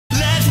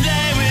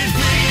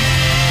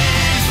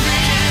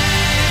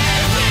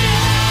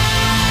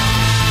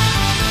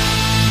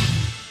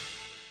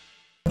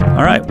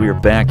Alright, we are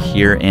back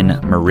here in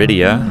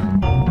Meridia.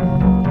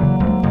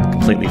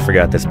 Completely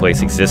forgot this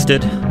place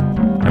existed.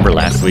 Remember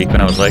last week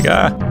when I was like,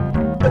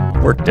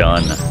 we're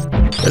done.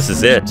 This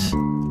is it.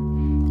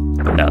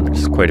 But no,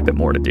 there's quite a bit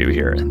more to do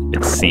here,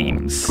 it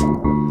seems.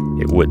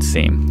 It would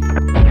seem.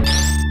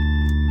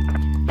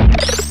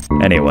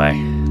 Anyway.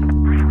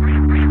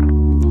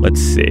 Let's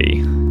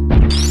see.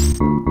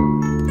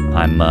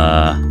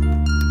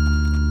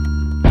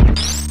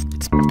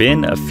 It's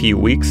been a few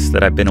weeks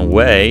that I've been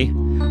away.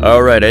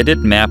 Alright, I did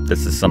map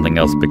this as something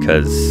else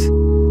because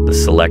the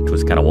select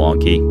was kind of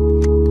wonky.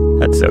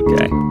 That's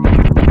okay.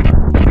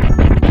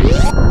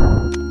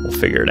 We'll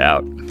figure it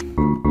out.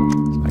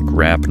 My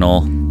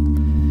grapnel.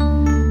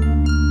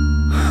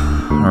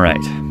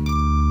 Alright.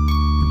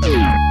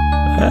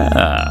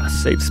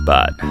 Save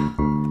spot.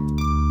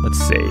 Let's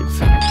save.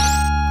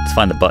 Let's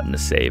find the button to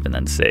save and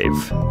then save.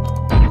 It's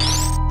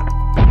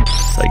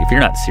like, if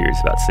you're not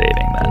serious about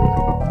saving, then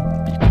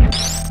you can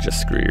just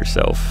screw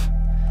yourself.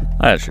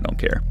 I actually don't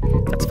care.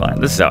 That's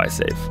fine. This is how I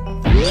save.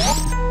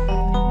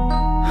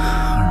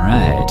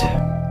 Alright.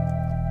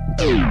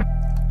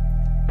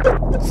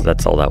 So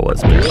that's all that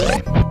was,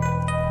 apparently.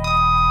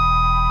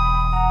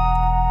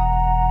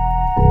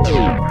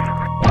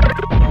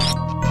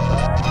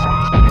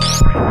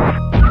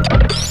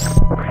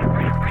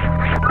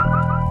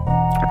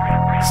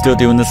 Still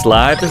doing this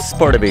live. This is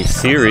part of a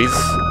series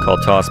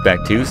called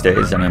Tossback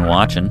Tuesdays. I've been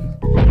watching.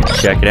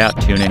 Check it out.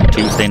 Tune in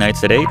Tuesday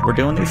nights at 8. We're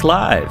doing these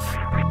live.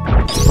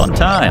 It's a fun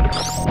time.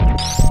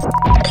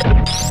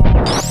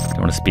 Don't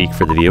want to speak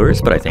for the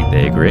viewers, but I think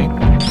they agree.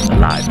 The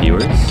live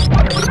viewers.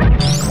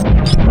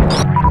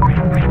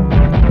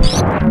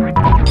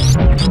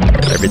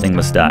 Everything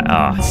must die.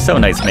 Ah, it's so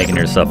nice making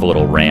yourself a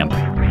little ramp.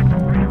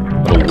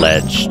 A little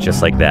ledge,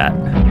 just like that.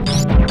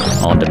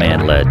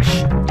 On-demand ledge.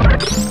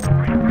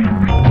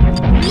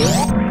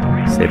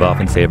 Save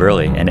often, save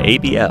early. And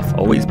ABF,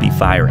 always be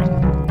firing.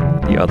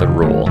 The other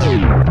rule.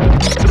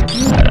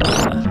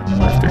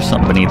 If there's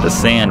something beneath the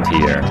sand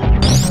here.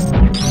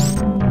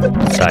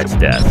 Besides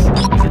death.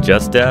 Is it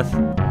just death?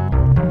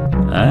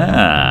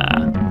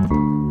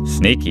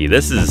 Sneaky.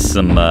 This is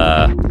some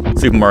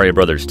Super Mario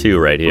Brothers 2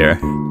 right here.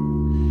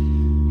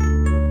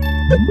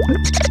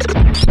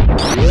 I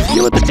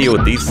forget what the deal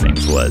with these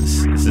things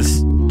was. Is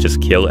this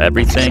just kill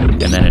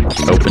everything and then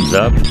it opens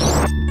up?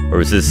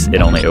 Or is this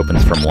it only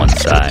opens from one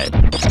side?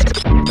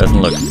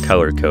 Doesn't look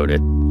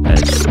color-coded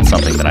as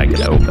something that I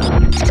could open.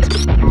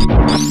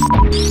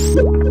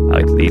 I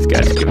like these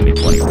guys are giving me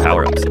plenty of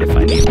power-ups if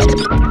I need them.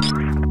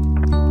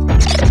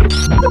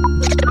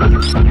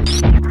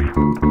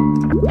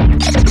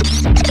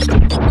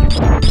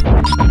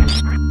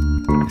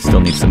 I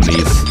still need some of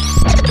these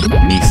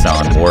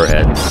Nissan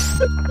warheads.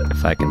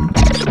 If I can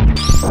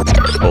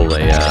pull a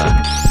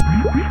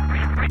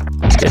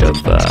bit of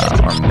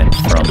armament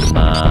from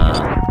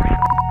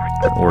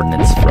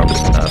ordnance from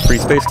Free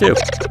Space 2.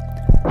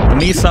 The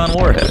Nissan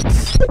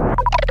warheads.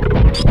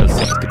 Those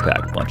things could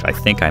pack a bunch. I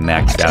think I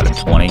maxed out at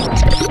 20.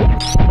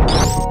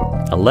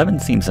 11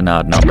 seems an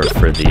odd number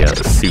for the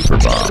super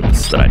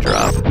bombs that I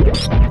drop.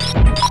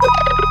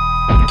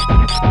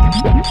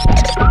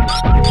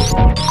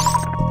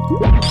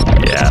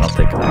 Yeah, I don't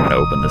think I'm going to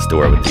open this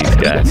door with these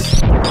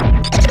guys.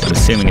 I'm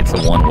assuming it's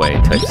a one-way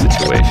type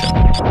situation.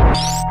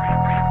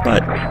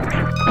 But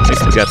at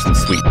least we got some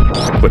sweet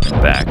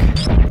equipment back.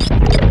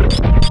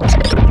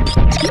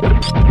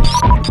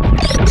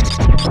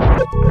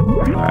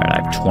 Alright, I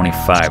have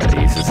 25 of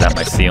these. Is that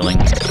my ceiling?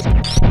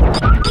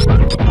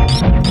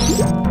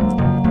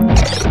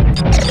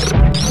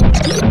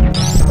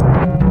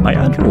 Am I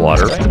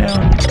underwater right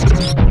now?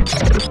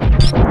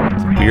 It's a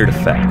weird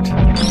effect.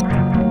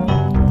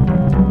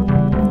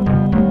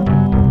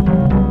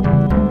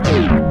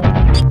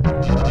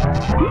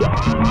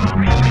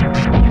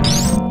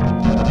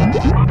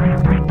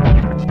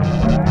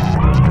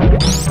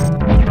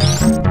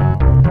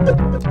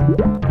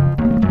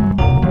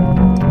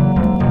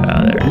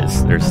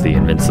 There's the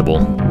invincible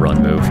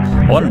run move.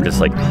 I want him to just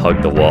like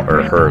hug the wall,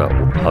 or her to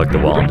hug the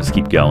wall and just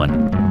keep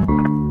going.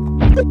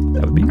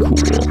 That would be cool.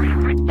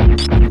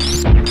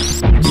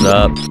 What's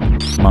up,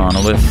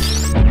 Monolith?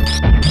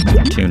 Thanks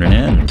for tuning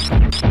in.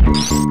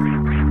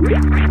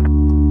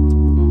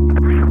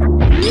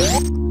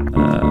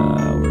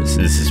 Where is this?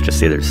 This is just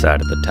the other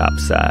side of the top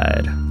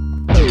side.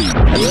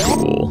 That's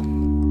cool.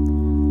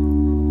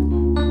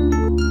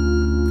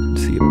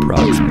 Let's see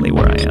approximately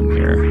where I am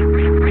here.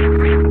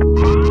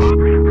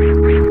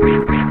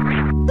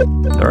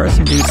 There are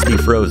some dudes to be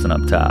frozen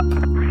up top. I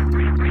don't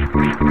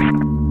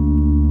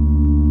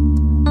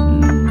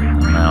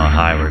know how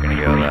high we're gonna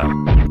go though.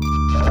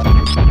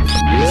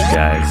 These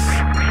guys,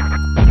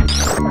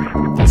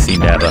 they seem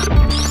to have a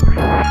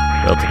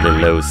relatively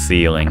low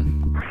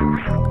ceiling.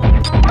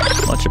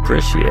 Much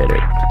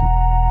appreciated.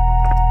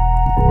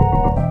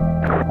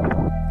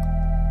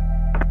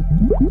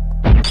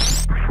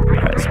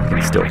 Alright, so we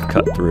can still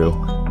cut through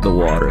the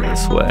water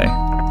this way.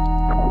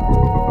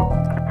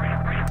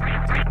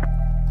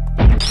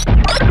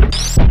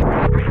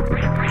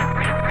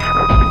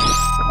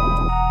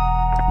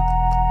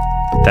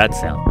 That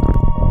sound.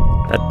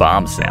 That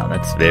bomb sound.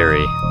 That's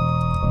very...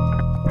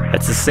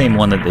 That's the same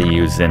one that they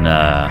use in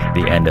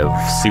the end of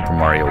Super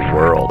Mario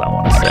World, I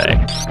want to say.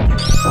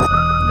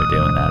 They're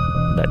doing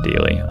that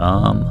dealy. Do I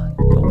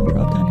want to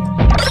drop down here?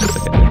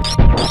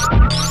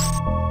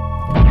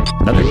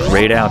 Another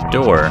great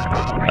outdoor.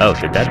 Oh,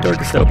 did that door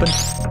just open?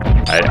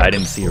 I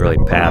didn't see a really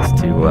path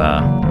to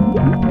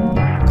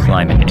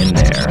climbing in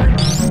there.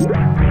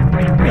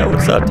 Yeah,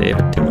 what's up,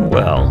 David? Doing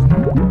well.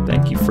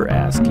 Thank you for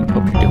asking.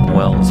 Hope you're doing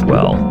well as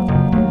well.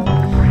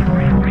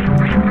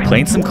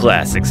 Playing some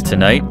classics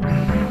tonight.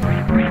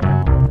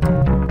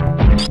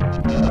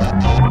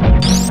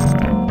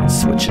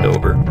 Switch it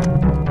over.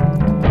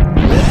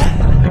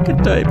 I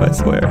could type, I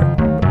swear.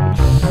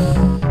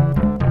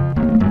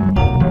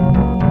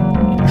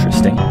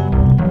 Interesting.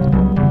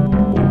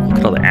 Ooh, look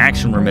at all the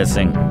action we're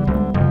missing.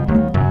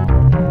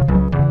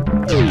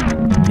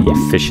 The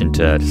efficient,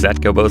 does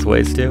that go both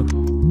ways too?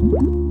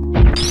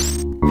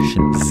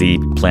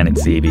 Efficient Planet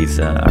Zebes.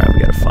 Alright, we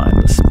gotta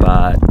find the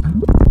spot. I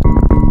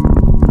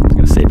was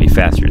gonna say it'd be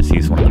faster to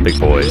use one of the big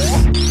boys.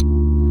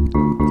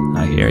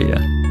 I hear ya.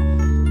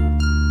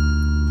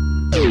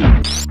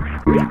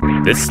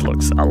 This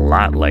looks a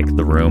lot like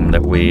the room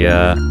that we, if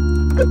I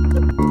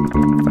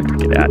can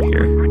get out of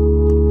here.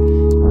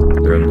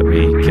 The room that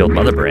we killed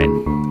Mother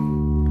Brain.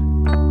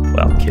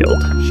 Well,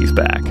 killed. She's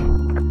back.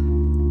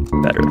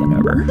 Better than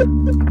ever.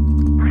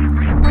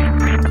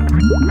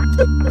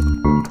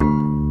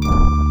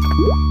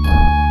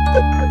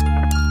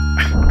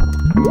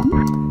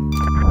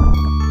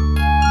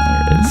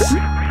 There it is.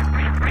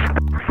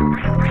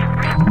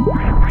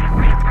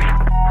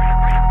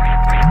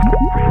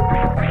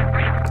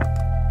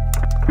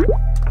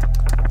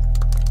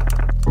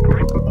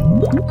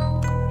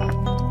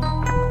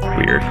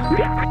 Weird.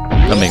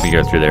 Don't make me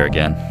go through there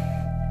again.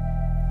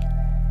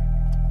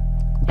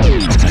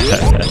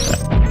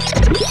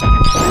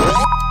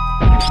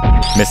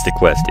 Mystic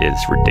Quest is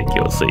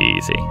ridiculously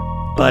easy,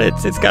 but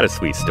it's got a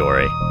sweet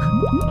story.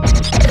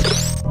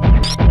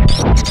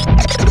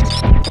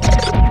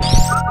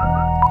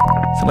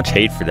 So much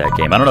hate for that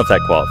game. I don't know if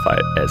that qualifies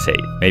as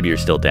hate. Maybe you're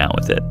still down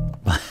with it.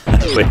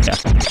 But yeah.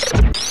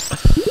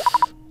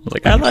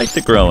 Like, I liked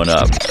it growing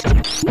up.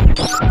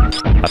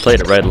 I played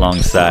it right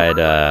alongside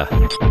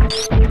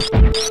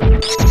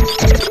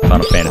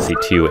Final Fantasy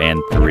 2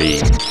 and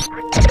 3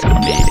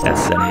 on the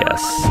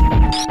SNES.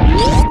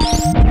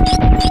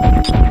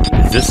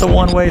 Is this a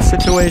one-way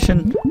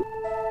situation?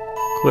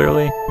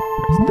 Clearly.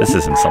 This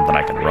isn't something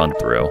I can run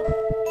through.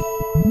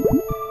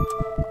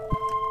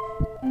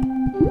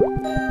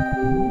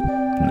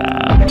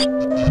 Nah.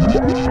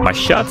 My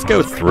shots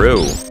go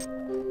through.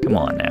 Come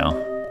on now.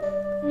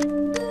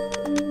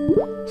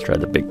 Let's try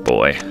the big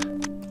boy.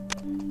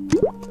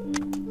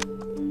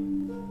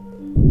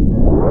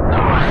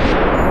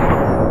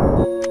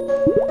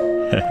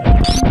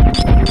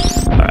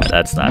 Alright,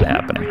 that's not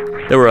happening.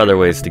 There were other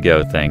ways to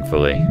go,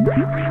 thankfully.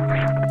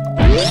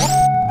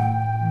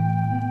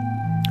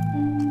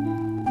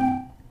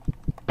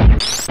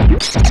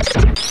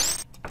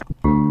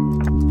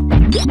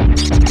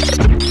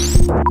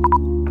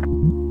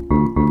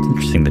 It's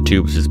interesting the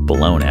tube was just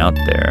blown out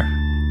there.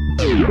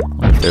 I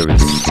wonder if there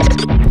was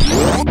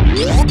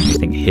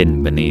anything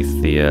hidden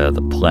beneath the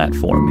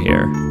platform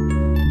here.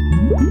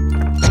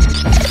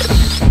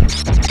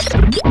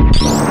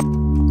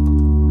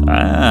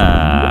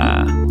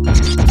 Ah,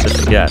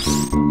 just a guess.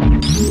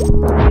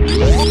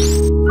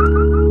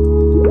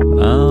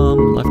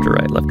 Left or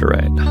right, left or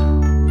right.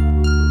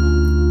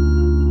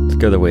 Let's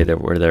go the way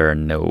where there are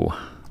no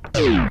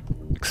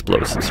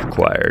explosives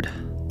required.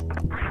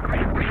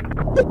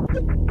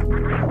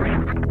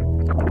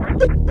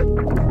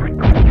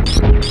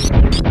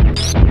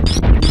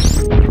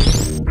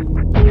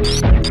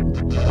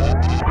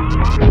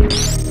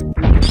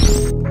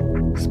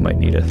 This might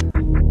need a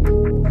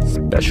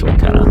special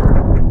kind of...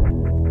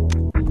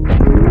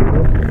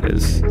 There it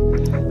is.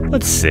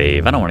 Let's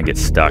save. I don't want to get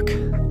stuck.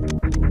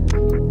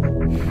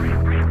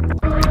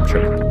 I'm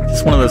sure. Is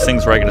this one of those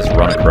things where I can just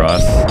run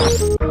across?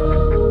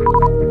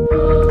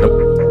 Nope.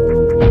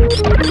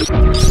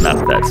 It's not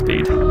at that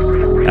speed.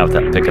 Not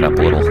without picking up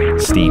a little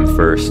steam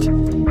first.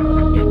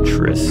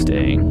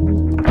 Interesting.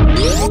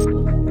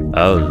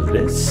 Oh,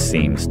 this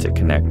seems to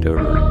connect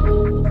over.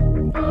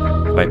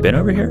 Have I been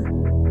over here?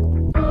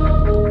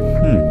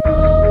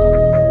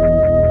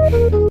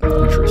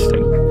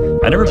 Interesting.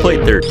 I never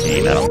played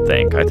 13, I don't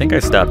think. I think I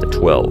stopped at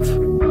 12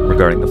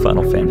 regarding the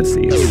Final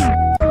Fantasies.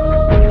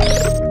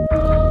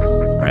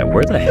 Alright,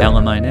 where the hell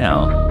am I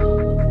now?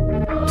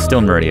 I'm still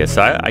in Meridia,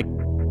 so I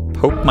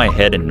poked my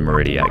head in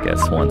Meridia, I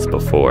guess, once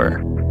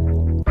before.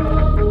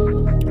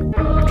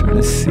 I'm trying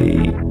to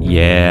see.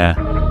 Yeah.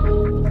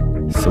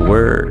 So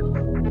we're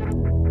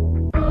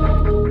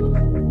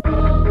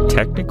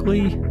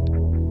technically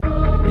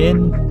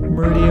in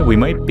Meridia. We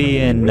might be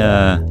in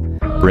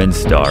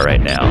Brinstar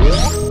right now.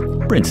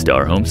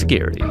 Brinstar Home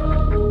Security. Did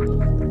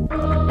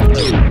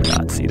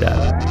not see that.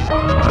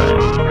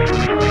 Alright.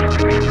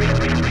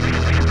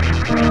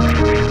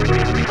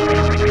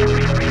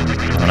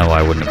 I don't know why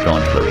I wouldn't have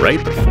gone to the right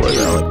before,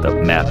 though. Like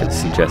the map is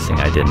suggesting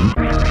I didn't.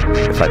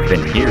 If I've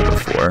been here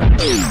before.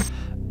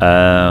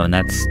 And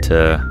that's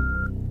to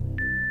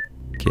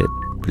get,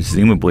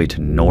 presumably, to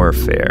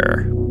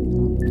Norfair.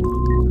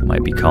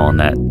 Might be calling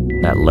that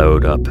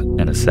load up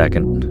in a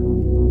second.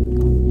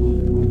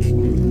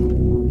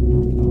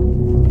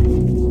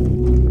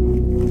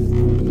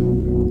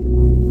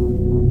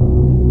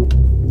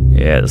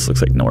 Yeah, this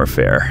looks like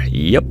Norfair.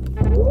 Yep.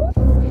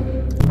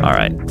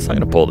 Alright, so I'm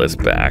gonna pull this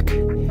back.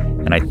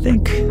 And I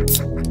think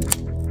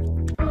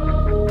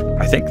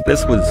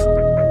this was...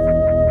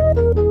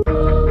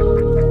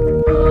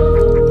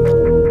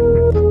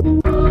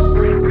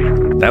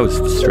 That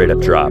was straight up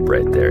drop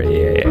right there.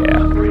 Yeah.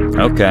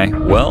 Okay,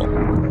 well,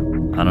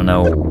 I don't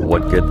know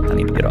what good... I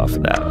need to get off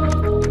of that.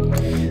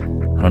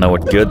 I don't know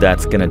what good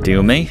that's gonna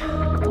do me.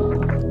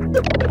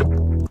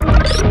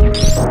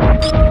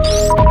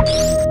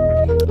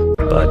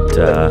 But,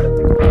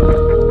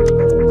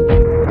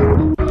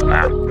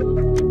 wow.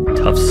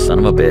 Tough son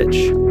of a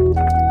bitch.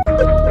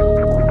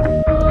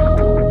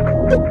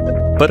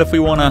 But if we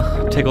want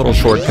to take a little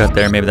shortcut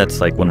there, maybe that's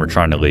like when we're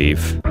trying to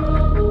leave.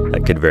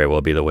 That could very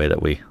well be the way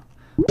that we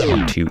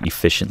want to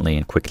efficiently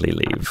and quickly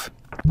leave.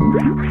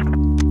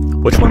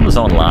 Which one was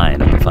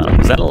online at the final?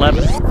 Was that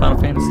 11? Final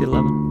Fantasy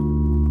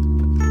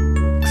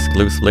 11?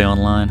 Exclusively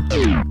online?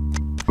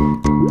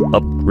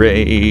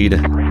 Upgrade.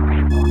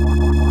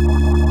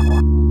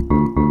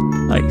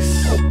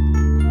 Nice.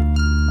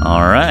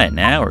 Alright,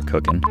 now we're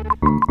cooking.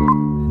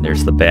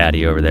 There's the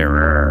baddie over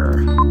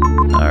there.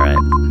 Alright.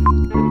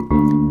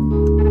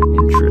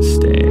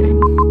 Interesting.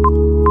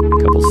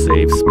 Couple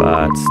save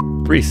spots.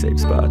 3 save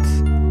spots.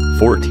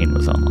 14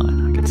 was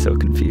online. I get so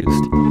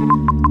confused.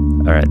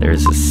 Alright,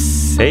 there's a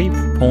save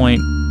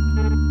point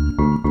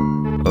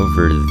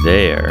over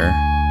there.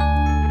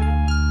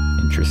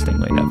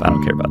 Interestingly enough, I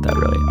don't care about that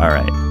really.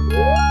 Alright.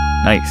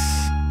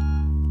 Nice.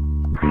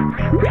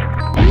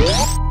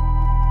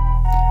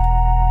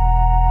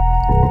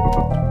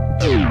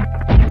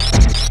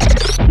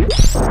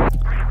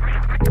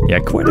 Yeah,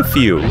 quite a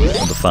few of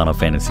the Final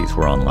Fantasies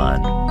were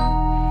online.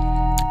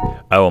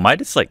 Oh, am I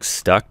just like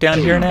stuck down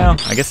here now?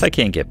 I guess I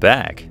can't get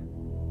back.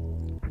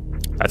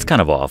 That's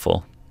kind of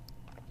awful.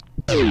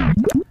 I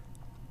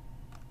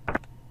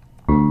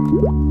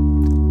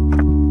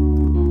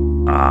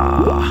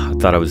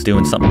thought I was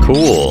doing something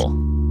cool.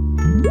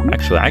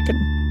 Actually, I could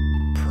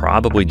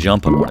probably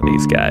jump on one of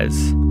these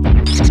guys.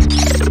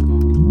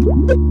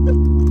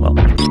 Well,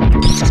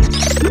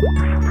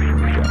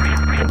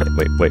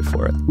 wait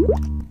for it.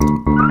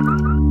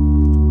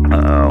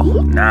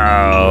 Oh,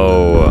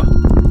 no.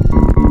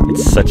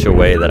 It's such a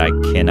way that I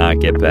cannot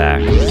get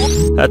back.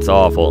 That's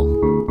awful.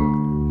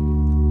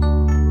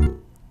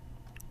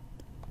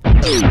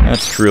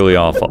 That's truly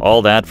awful.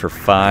 All that for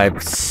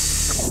 5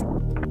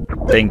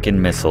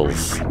 stinking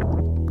missiles. I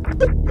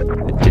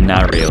did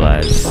not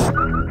realize.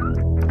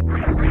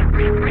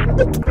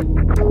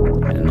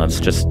 And let's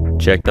just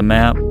check the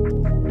map.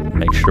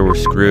 Make sure we're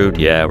screwed.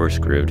 Yeah, we're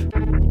screwed.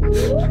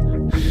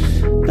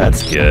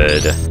 That's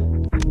good.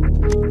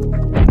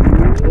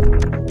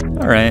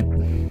 Alright.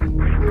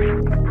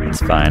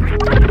 It's fine.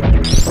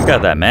 We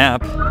got that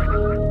map.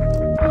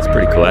 That's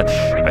pretty clutch.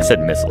 I said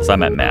missiles, I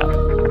meant map.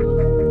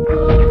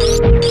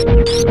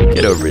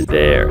 Get over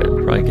there.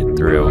 I'll probably get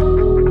through.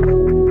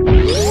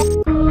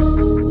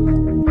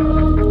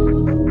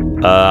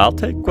 I'll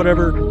take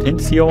whatever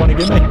hints you want to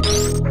give me.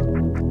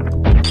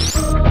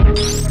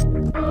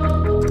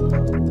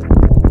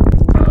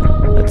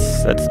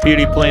 That's the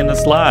beauty of playing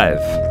this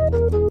live.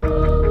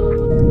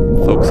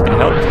 Folks can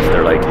help if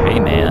they're like, hey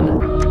man,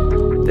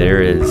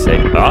 there is a...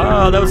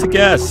 Ah, that was a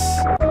guess.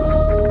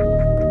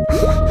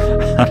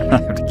 I don't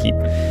have to keep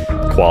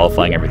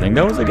qualifying everything.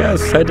 That was a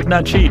guess. I did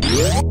not cheat.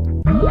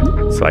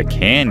 So I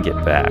can get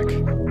back.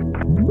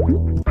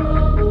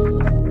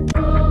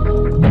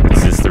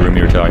 Is this the room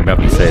you were talking about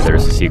when you say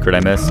there's a secret I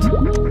missed?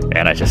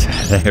 And I just...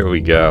 There we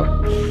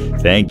go.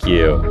 Thank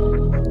you.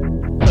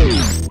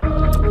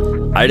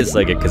 I just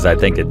like it because I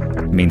think it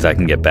means I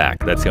can get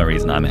back. That's the only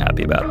reason I'm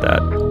happy about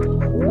that.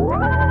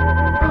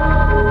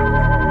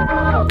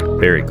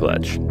 Very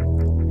clutch.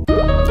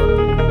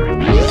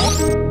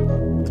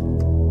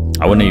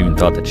 I wouldn't have even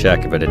thought to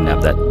check if I didn't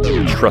have that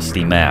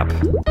trusty map.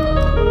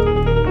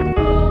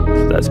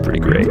 So that's pretty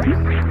great.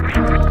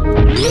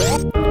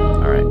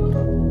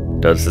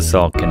 Alright. Does this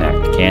all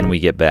connect? Can we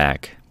get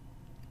back?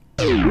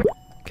 Can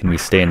we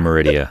stay in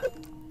Meridia?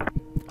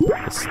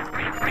 This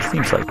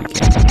seems like we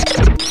can.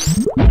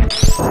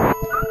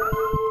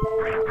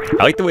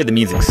 I like the way the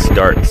music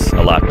starts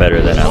a lot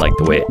better than I like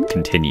the way it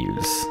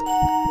continues.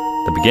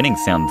 The beginning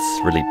sounds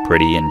really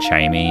pretty and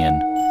chimey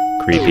and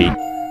creepy.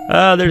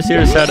 There's the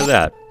other side of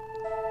that.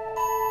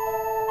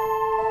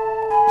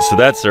 So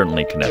that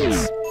certainly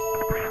connects.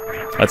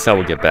 That's how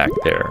we'll get back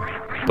there.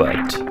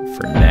 But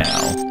for now...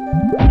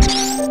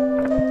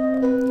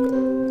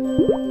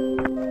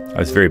 I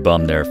was very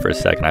bummed there for a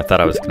second. I thought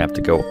I was going to have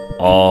to go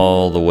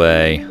all the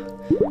way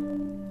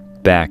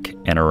back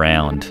and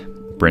around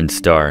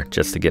Brinstar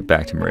just to get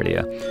back to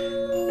Meridia.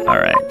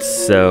 Alright,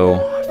 so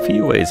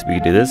few ways we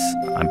could do this.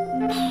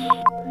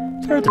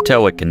 It's hard to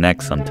tell what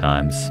connects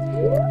sometimes.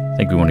 I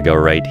think we want to go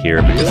right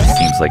here because it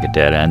seems like a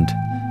dead end,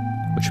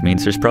 which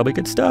means there's probably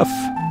good stuff.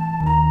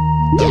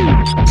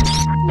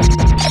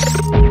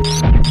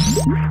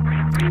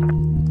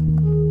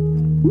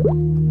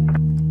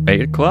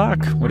 8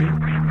 o'clock. What are you?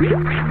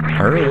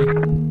 Early. I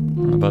don't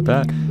know about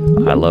that.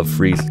 I love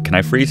freeze. Can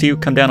I freeze you?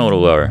 Come down a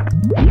little lower.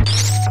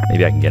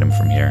 Maybe I can get him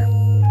from here.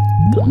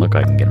 Doesn't look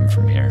like I can get him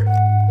from here.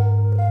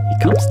 He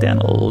comes down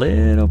a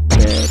little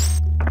bit.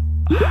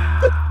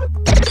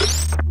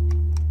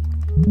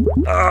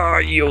 Oh,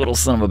 you little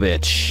son of a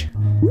bitch.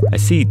 I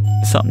see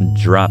something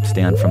drops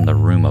down from the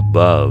room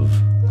above.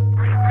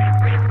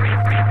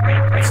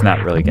 It's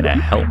not really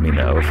gonna help me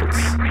though if it's...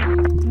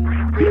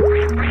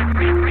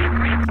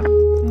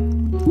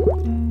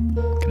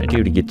 What can I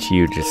do to get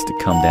you just to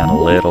come down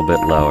a little bit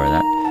lower?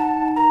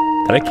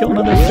 Did I kill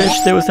another fish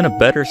that was in a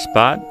better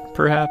spot,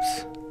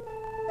 perhaps?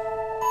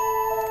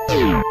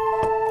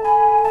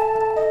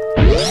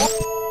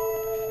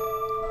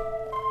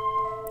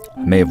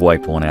 I may have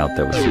wiped one out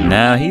that was...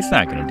 Nah, he's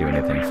not gonna do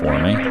anything for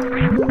me.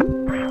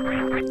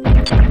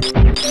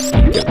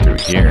 Can't get through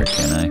here,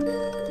 can I?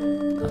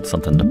 Not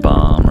something to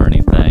bomb or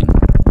anything.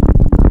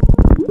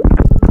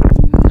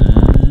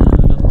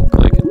 Doesn't look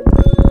like it.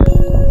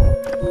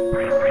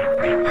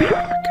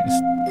 I can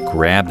just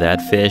grab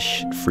that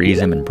fish, freeze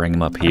him, and bring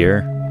him up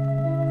here.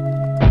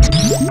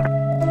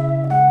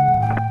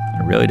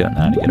 I really don't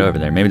know how to get over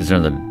there. Maybe there's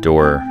another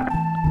door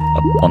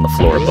up on the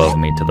floor above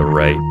me to the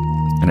right,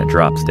 and it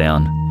drops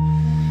down.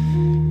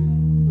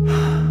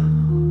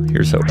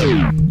 Here's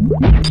hoping.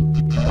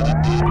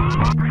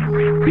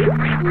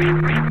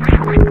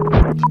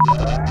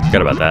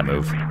 Forgot about that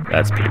move.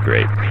 That's pretty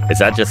great. Is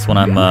that just when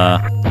I'm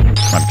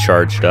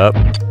charged up?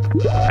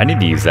 I need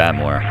to use that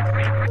more.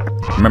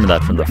 I remember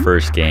that from the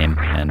first game,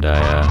 and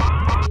the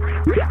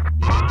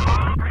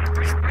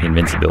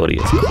invincibility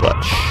is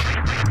clutch.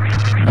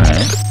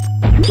 Alright.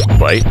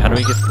 Bite. How do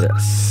we get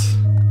this?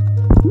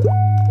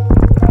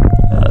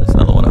 There's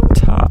another one up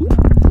top.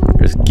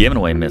 There's giving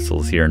away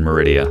missiles here in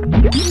Meridia.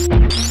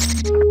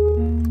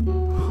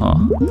 Huh.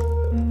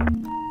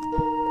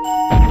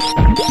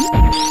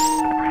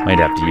 Might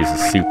have to use a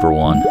super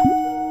one.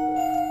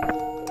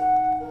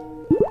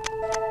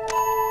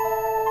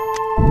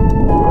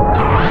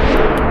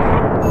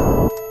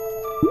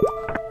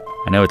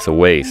 I know it's a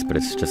waste, but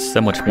it's just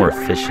so much more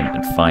efficient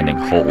in finding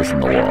holes in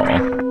the wall.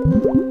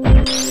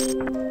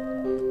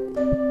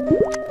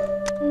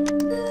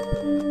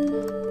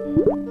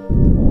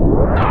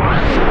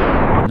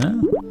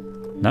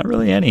 Not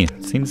really any.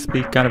 It seems to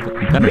be kind of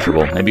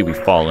impenetrable. Maybe we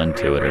fall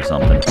into it or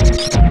something.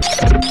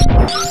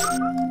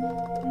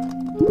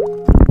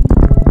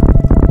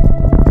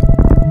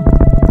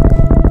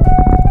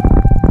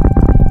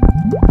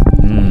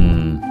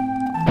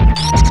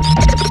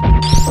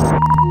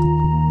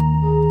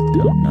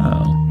 Don't know.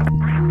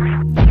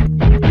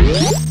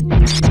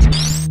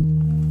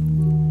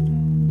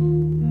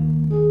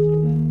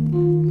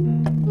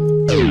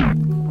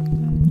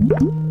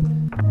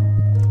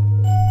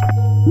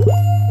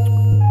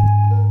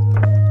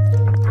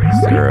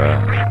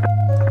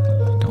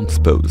 Don't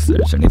suppose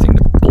there's anything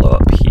to blow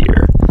up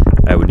here.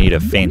 I would need a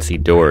fancy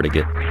door to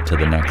get to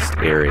the next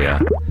area.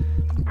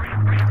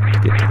 To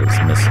get to those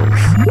missiles.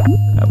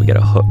 We got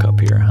a hook up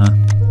here, huh?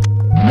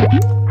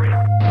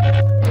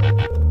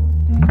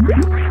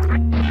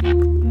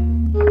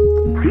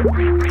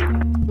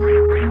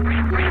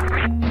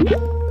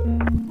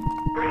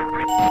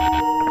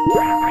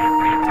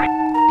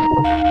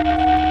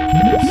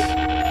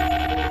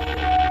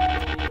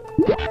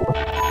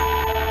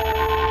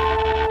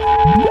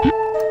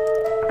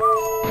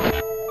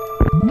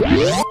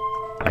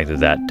 Either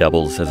that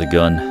doubles as a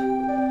gun.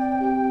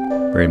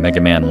 Very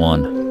Mega Man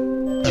 1.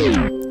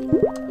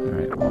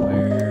 Alright,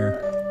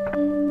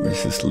 where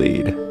does this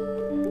lead?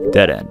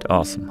 Dead end.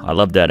 Awesome. I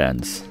love dead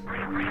ends.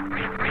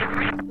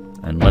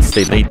 Unless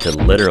they lead to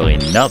literally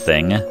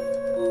nothing.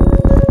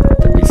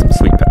 There'd be some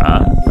sweet...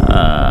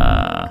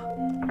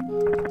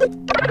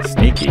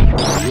 Sneaky.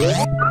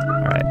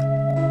 Alright.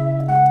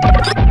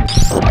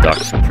 Little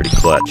ducks are pretty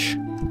clutch.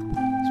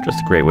 It's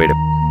just a great way to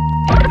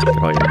get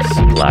all your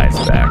supplies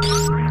back.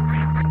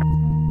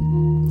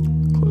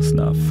 Close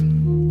enough.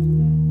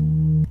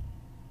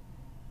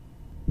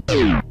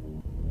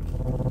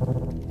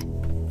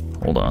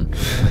 Hold on.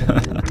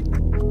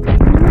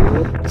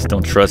 Just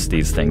don't trust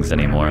these things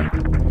anymore.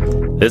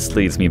 This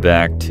leads me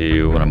back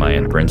to, what am I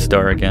in,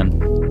 Brinstar again?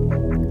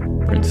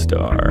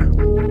 Brinstar.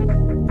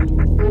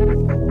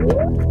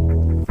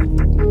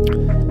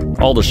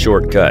 All the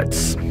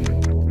shortcuts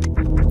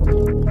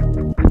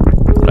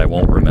that I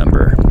won't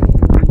remember.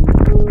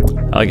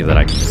 I like it that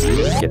I can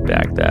just get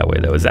back that way,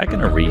 though. Is that going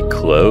to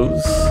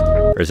reclose?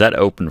 Or is that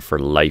open for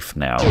life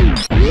now?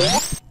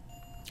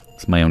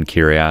 It's my own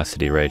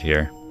curiosity right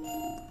here.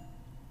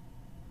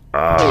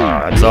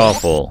 Ah, that's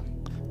awful.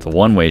 It's a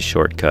one-way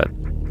shortcut.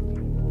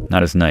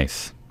 Not as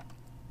nice.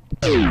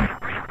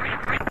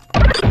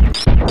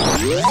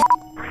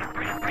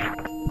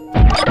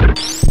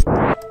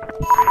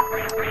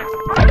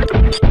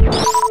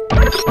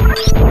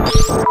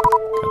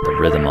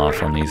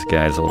 these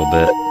guys a little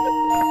bit.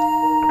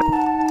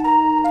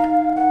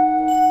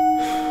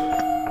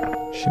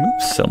 She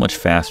moves so much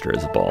faster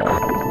as a ball.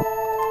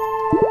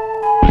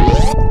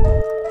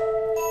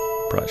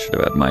 Probably should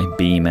have had my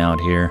beam out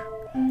here.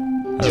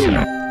 That's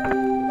right.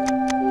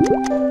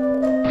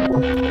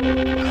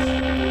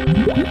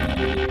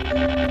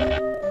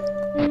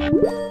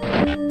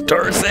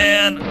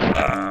 Tarzan!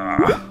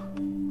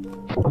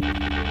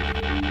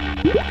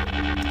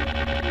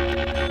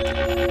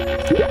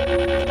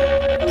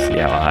 See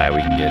how high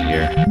we can get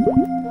here.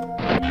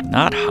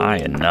 Not high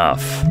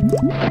enough.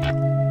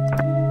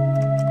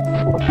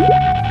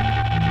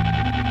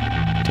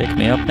 Take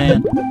me up,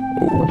 man.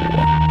 Ooh.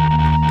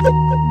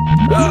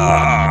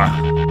 Ah!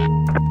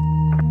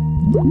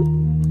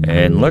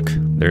 And look,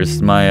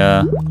 there's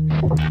my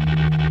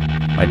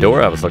my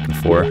door I was looking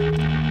for.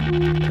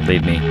 To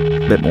lead me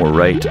a bit more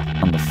right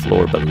on the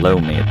floor below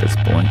me at this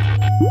point.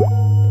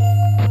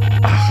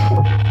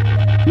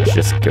 Let's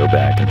just go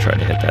back and try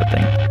to hit that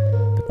thing.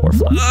 A bit more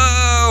flat.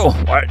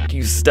 Oh! Why did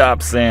you stop,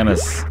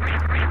 Samus?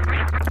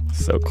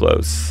 So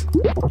close.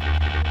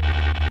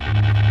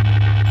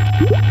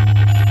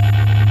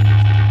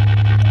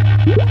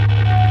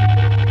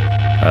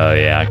 Oh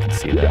yeah, I can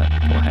see that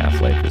little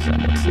half-life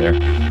resemblance there.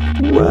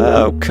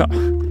 Whoa, come.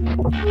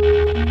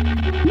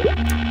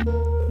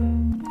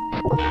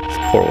 This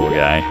poor little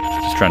guy,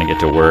 just trying to get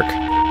to work.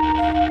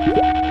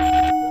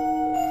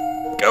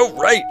 Go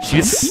right! She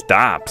just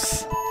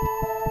stops.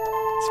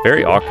 It's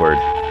very awkward.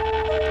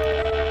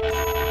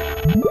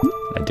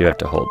 I do have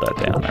to hold that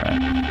down,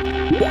 alright.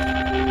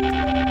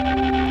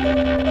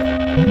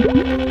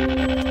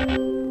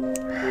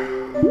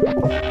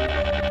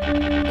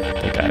 I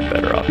think I'm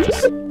better off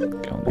just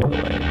going the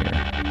other way here.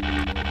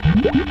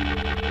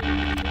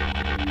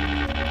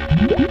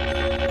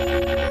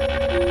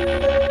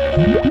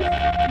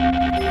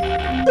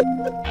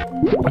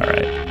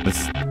 Alright,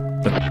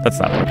 that's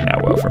not working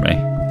out well for me. I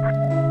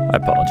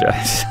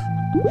apologize.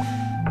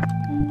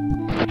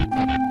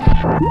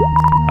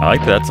 I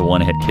like that that's a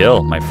one-hit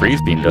kill. My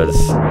freeze beam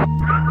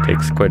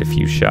takes quite a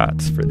few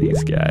shots for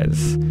these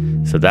guys.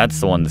 So that's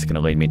the one that's going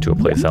to lead me to a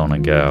place I want to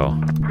go.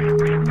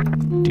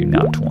 Do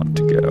not want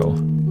to go.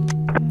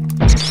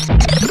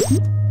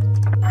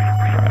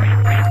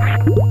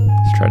 Alright.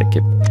 Let's try to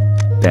get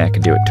back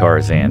and do it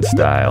Tarzan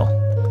style.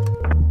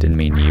 Didn't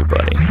mean you,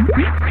 buddy.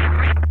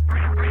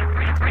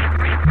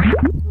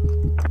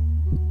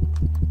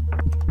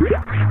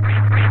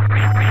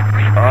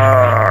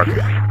 Arrgh.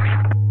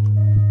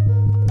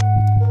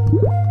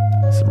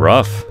 It's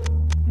rough.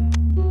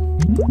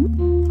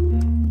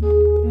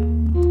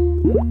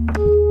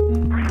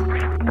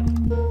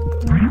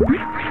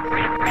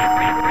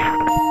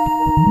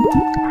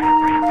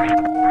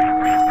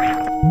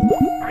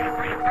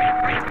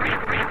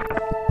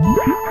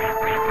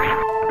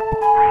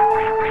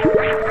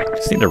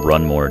 Just need to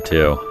run more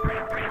too.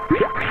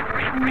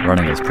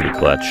 Running is pretty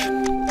clutch.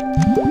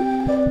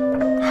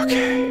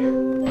 Okay.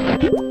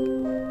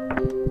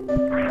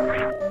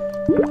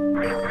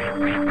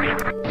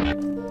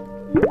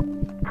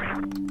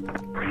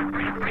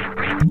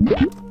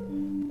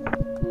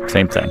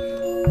 Same thing.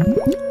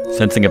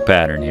 Sensing a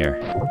pattern here.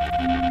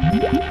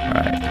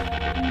 Alright.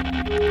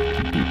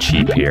 Be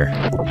cheap here.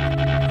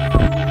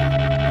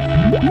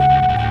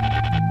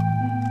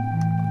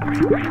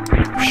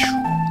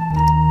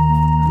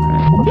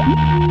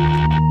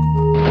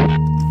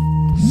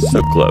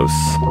 So close.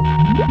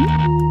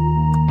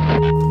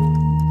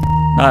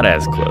 Not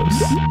as close.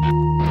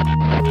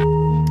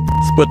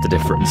 Split the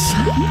difference.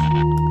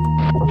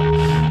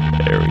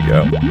 There we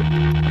go.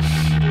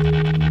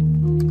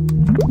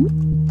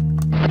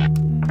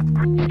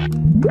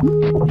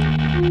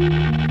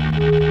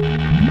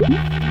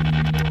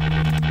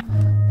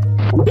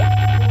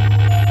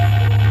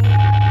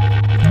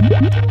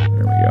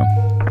 There we go.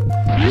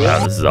 Wow,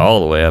 this is all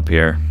the way up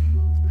here.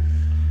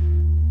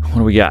 What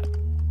do we got?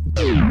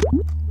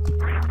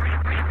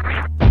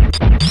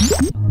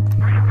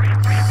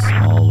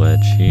 Small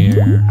ledge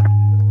here.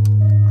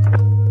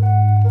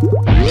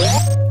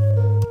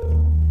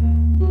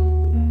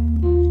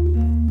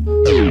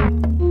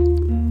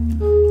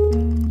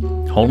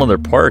 Whole nother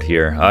part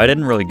here. I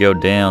didn't really go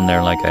down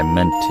there like I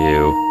meant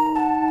to.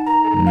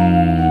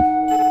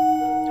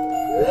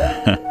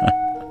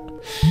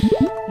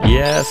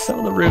 Yeah, some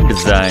of the room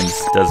designs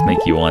does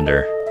make you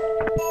wonder.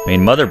 I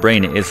mean, Mother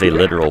Brain is a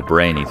literal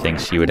brain. He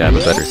thinks she would have a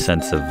better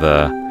sense of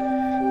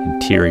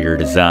interior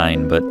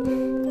design, but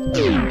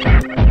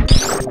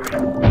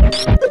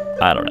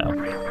I don't know.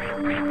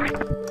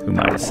 Who am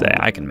I to say?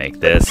 I can make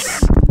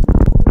this.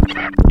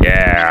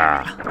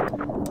 Yeah!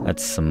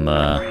 That's some,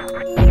 what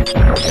do we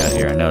got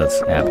here? I know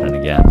that's happening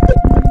again.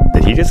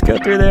 Did he just go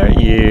through there?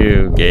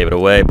 You gave it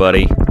away,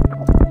 buddy.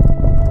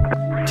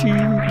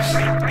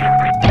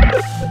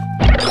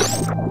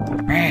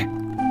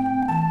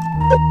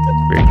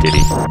 Very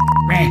giddy.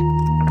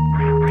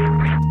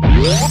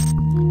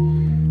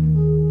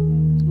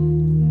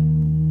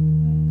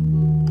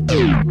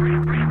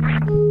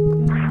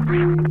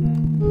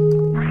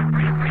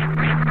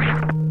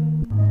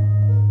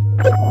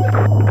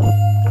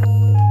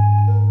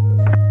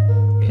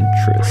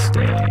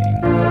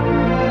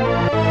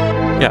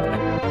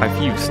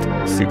 used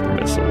super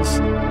missiles.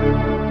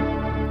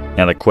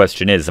 Now the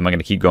question is, am I going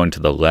to keep going to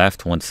the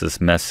left once this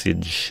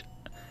message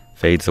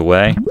fades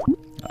away?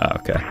 Oh,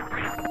 okay.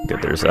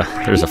 Good, there's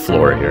a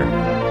floor here.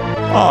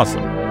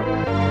 Awesome.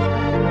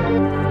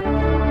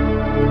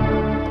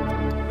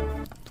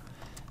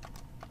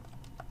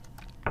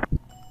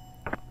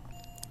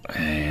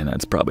 And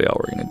that's probably all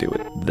we're going to do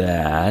with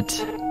that.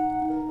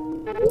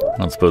 I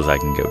don't suppose I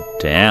can go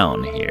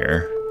down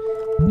here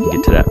and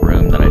get to that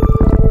room that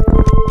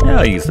Yeah,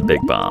 I'll use the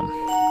big bomb.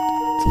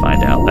 Let's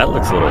find out. That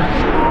looks a little...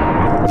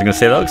 I was going to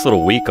say, that looks a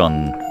little weak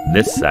on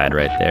this side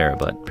right there,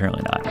 but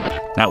apparently not.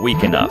 Not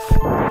weak enough.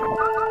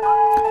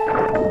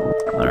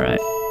 Alright.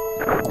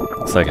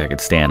 Looks like I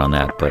could stand on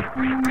that, but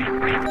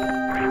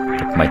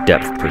my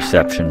depth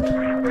perception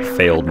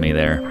failed me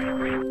there.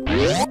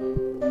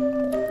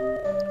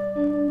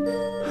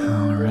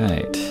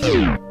 Alright.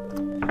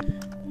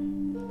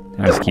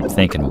 I just keep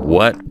thinking,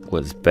 what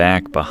was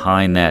back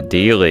behind that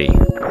dealie?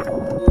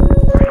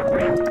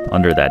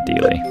 Under that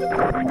dealie.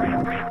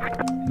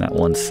 In that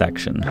one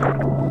section.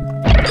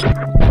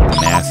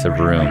 Massive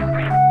room.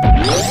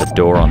 The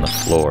door on the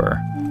floor.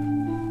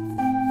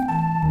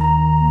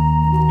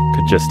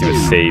 Could just do a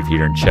save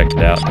here and check it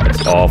out. If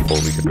it's awful,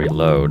 we could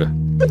reload.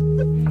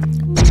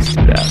 Let's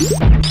do that.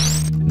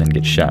 And then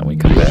get shot when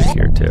we come back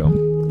here, too.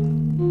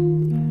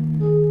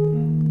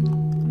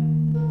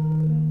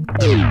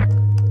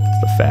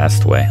 It's the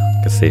fast way.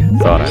 I guess they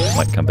thought I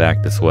might come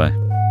back this way.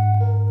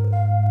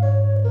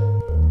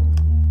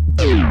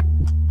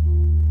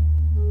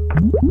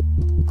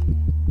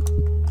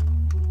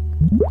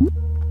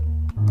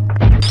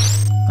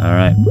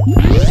 Alright,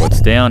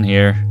 what's down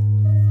here?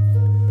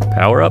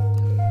 Power up.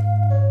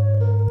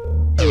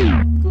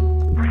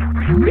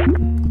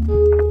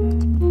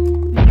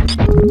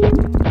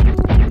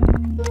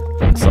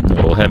 Something a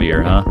little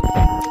heavier, huh?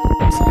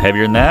 Something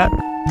heavier than that?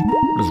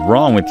 What is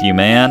wrong with you,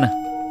 man?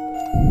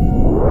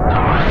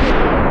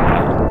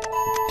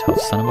 Tough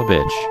son of a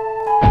bitch.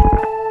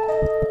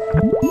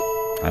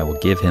 I will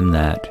give him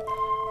that.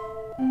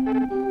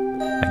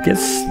 I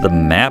guess the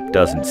map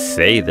doesn't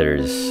say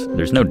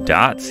there's no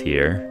dots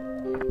here.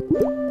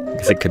 I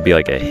guess it could be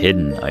like a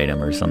hidden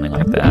item or something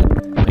like that.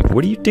 Like,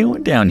 what are you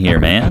doing down here,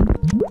 man?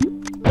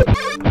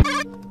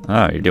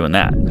 Oh, you're doing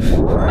that.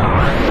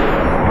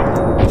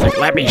 It's like,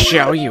 let me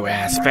show you,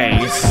 ass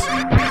face.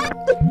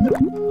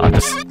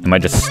 Am I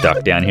just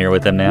stuck down here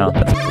with him now?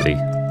 That's pretty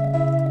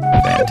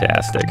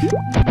fantastic.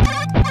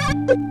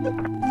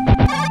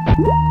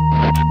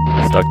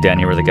 Stuck down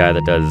here with a guy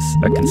that does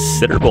a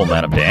considerable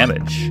amount of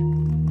damage.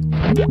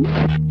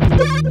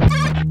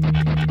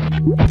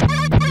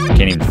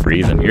 Can't even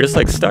freeze him. You're just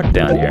like stuck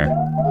down here.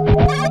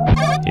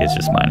 He is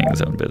just minding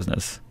his own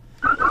business.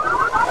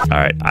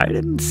 Alright, I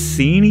didn't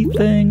see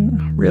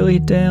anything really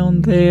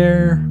down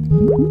there.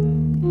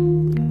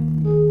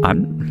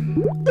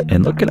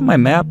 And looking at my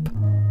map,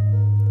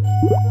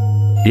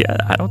 yeah,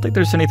 I don't think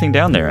there's anything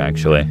down there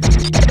actually.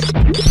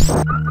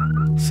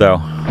 So,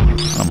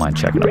 I don't mind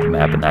checking out the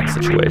map in that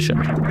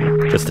situation.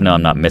 Just to know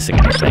I'm not missing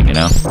anything, you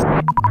know?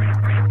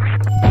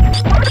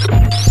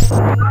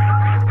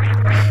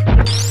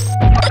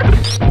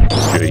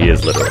 It's true, he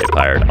is literally a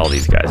pirate. All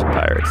these guys are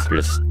pirates. They're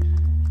just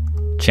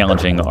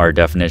challenging our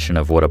definition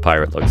of what a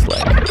pirate looks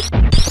like.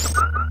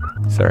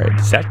 Sorry,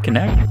 does that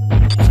connect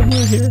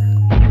somewhere here?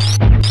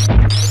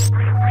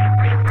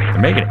 They're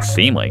making it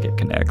seem like it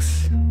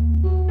connects.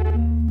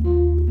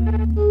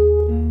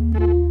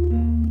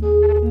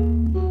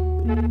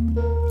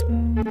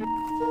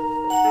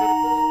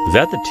 Was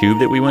that the tube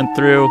that we went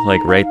through?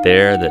 Like right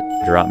there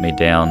that dropped me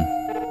down?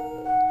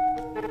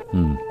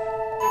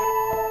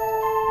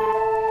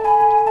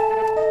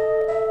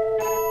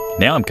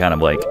 Now I'm kind of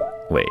like,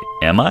 wait,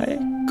 am I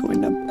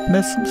going to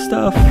miss some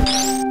stuff?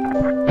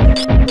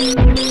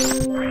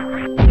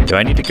 Do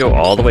I need to go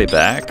all the way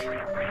back?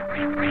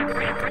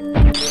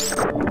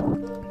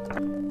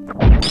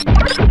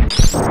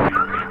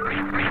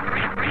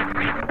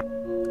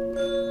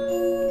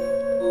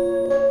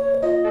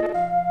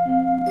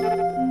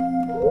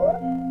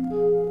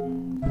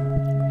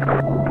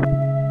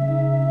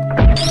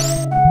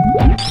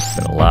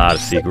 Been a lot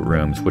of secret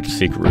rooms. Which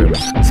secret rooms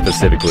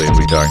specifically are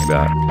we talking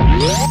about?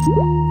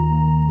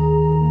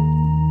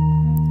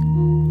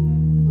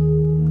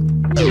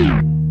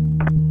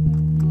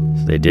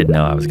 So they did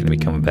know I was going to be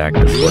coming back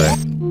this way.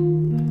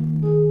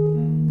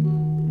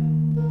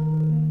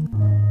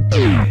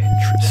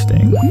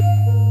 Interesting.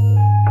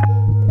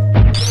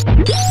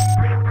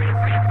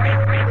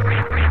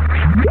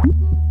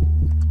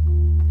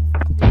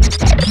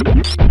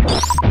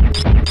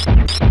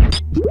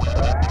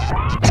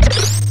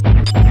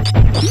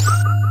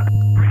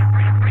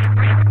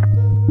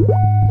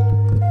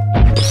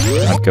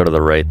 Let's go to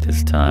the right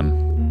this time.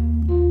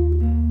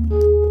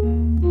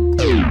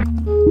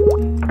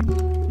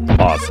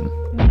 Awesome.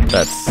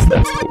 That's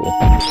cool.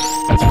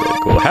 That's really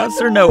cool. How's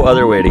there no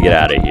other way to get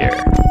out of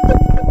here?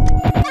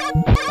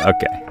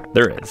 Okay,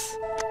 there is.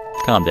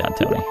 Calm down,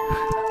 Tony.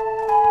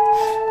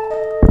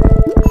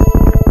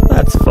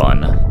 That's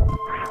fun. I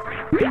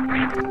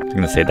was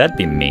gonna say, that'd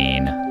be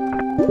mean.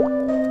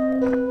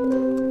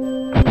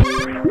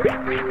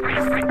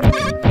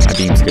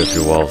 to go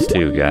through walls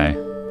too, guy.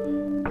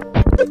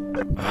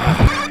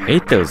 I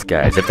hate those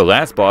guys. If the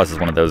last boss is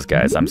one of those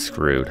guys, I'm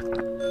screwed.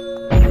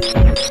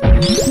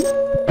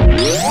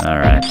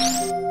 Alright.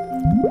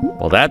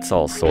 Well, that's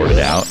all sorted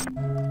out.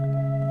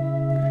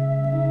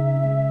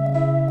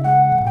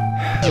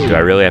 Do I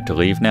really have to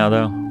leave now,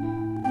 though?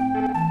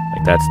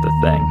 Like, that's the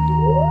thing.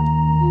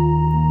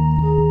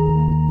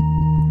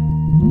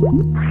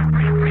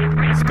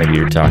 So maybe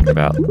you're talking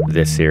about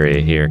this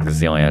area here, because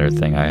it's the only other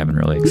thing I haven't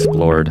really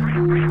explored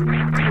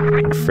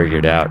and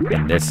figured out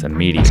in this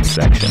immediate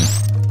section.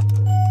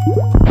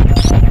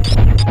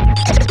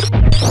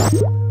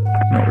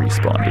 No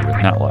respawn, dude.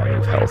 Not while I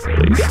have health, at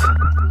least.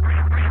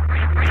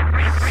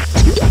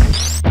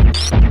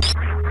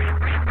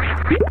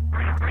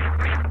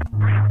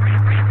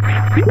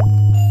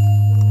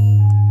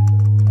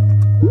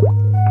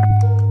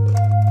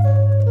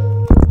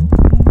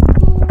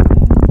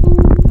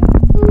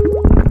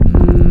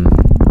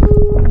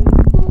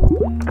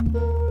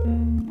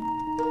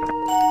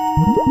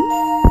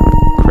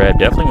 Crab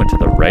definitely went to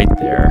the right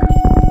there.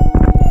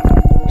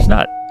 There's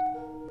not,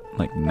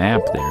 like,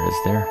 map there, is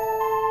there?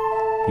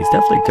 He's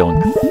definitely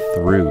going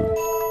through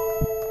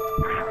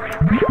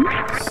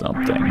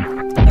something.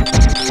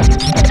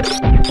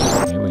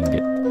 Maybe we can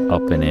get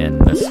up and in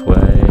this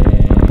way.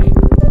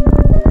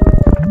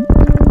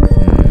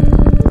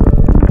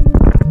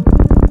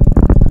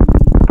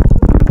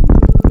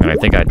 And I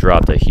think I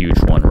dropped a huge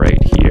one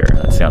right here.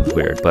 That sounds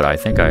weird, but I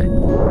think I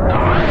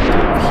dropped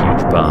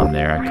a huge bomb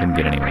there. I couldn't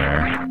get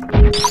anywhere.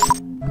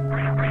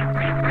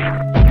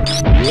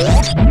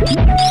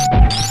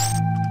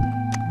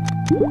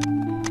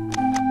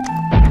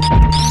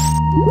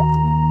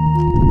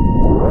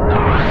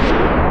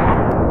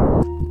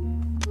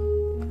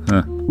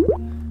 Huh.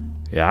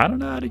 Yeah, I don't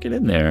know how to get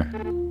in there.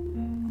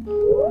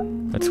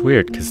 That's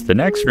weird, because the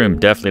next room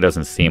definitely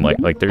doesn't seem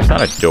like there's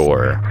not a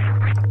door.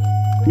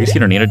 I guess you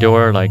don't need a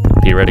door. Like,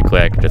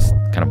 theoretically, I could just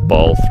kind of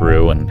ball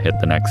through and hit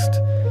the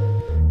next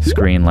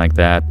screen like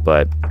that,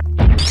 but...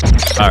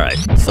 Alright,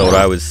 so what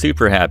I was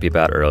super happy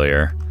about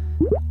earlier,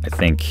 I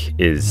think,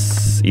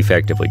 is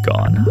effectively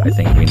gone. I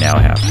think we now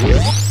have to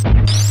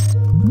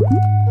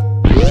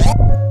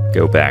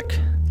go back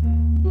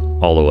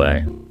all the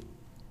way.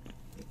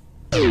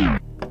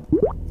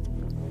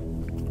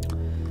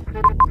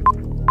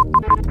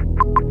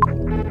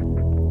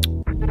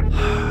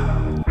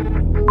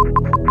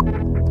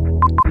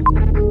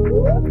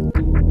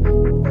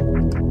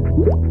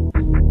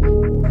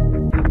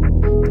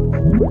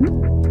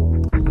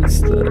 That's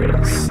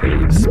the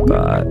save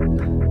spot.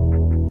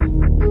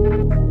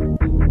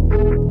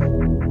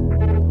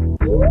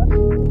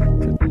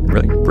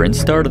 Really?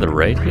 Brinstar to the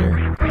right here?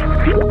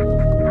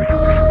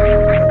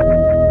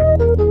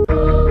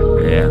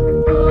 Yeah.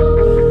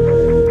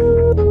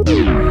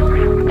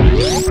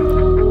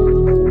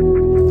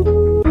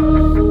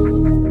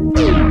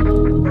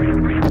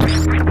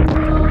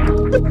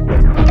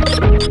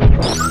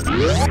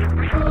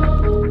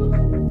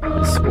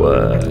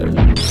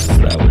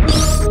 That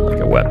was like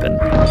a weapon.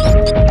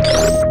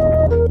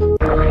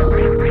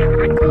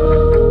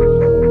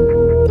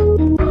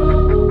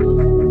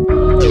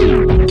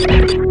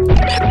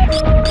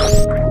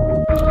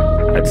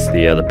 That's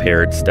the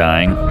parrots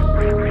dying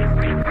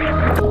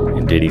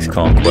in Diddy's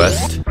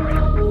Conquest.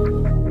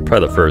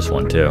 Probably the first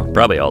one too.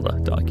 Probably all the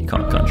Donkey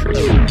Kong countries.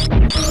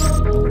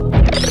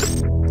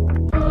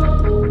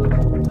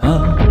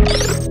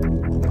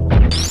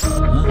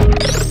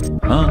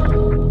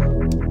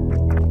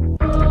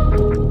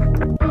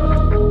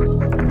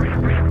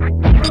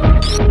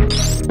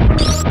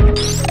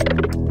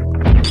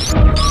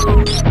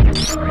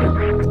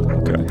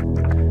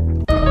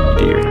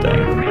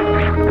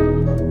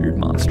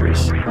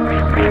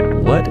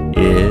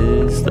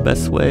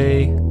 Best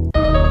way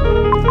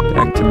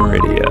back to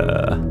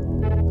Meridia.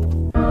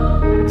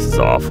 This is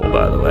awful,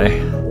 by the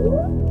way.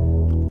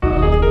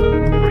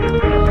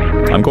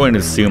 I'm going to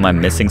assume I'm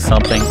missing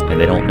something,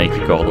 and they don't make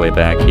you go all the way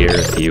back here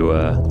if you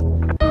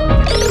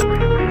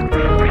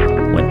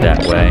went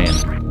that way.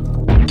 And,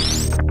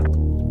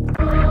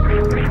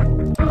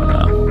 I don't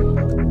know,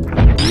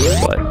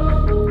 but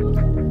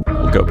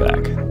we'll go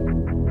back.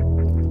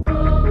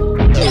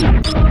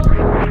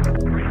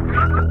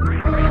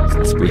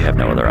 We have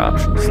no other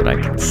options that I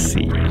can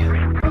see.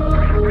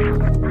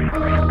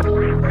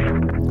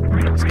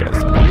 Those guys.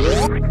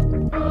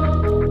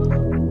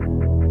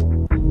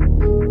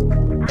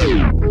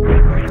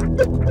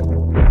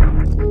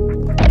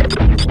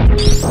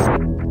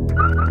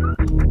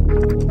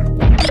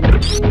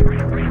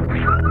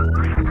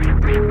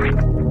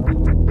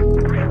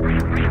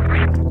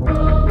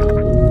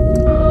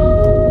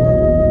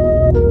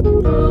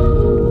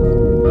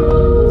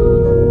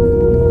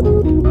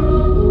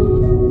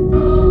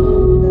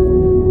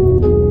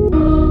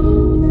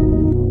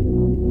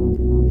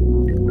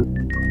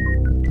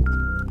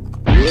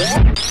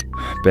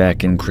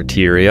 Back in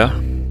Criteria.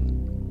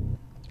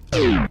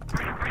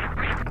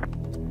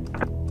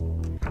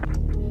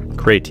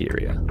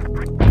 Criteria.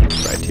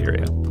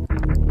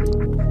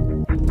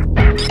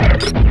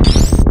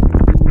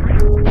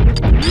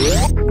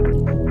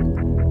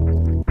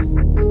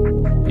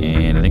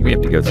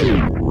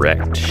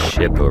 wrecked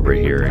ship over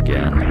here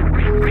again.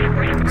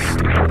 How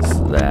stupid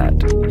as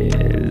that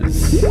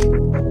is.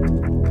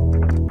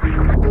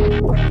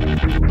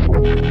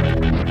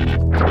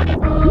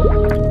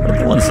 What are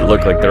the ones that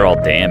look like they're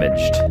all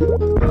damaged?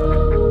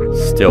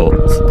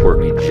 Still support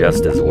me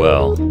just as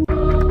well.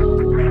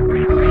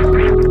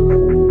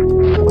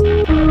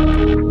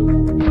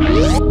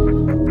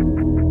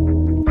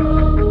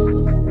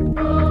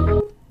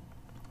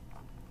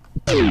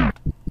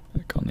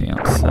 Back on the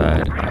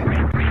outside.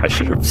 I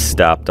should have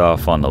stopped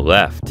off on the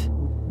left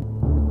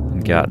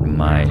and gotten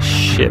my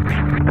ship.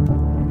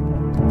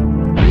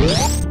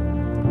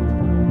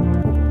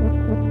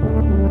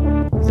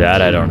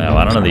 That I don't know.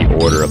 I don't know the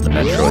order of the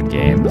Metroid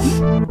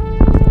games.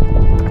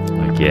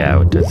 Like,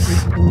 yeah, it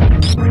does.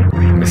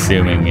 I'm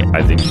assuming,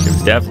 I think it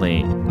was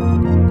definitely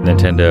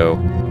Nintendo,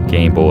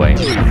 Game Boy,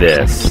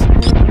 this.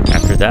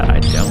 After that, I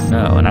don't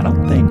know. And I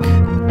don't think...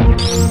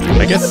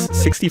 I guess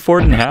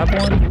 64 didn't have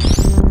one?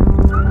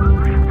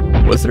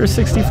 Was there a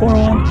 64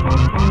 one?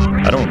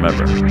 I don't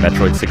remember.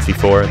 Metroid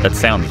 64? That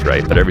sounds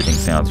right, but everything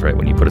sounds right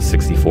when you put a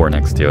 64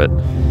 next to it.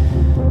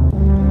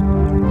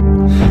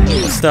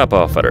 Let's stop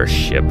off at our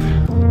ship.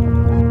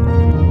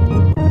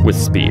 With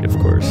speed, of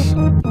course.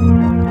 We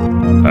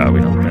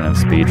don't have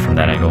speed from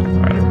that angle.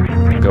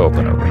 Alright, go up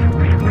and over.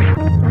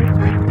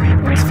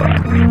 That's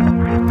fine.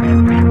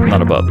 I'm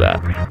not above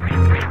that.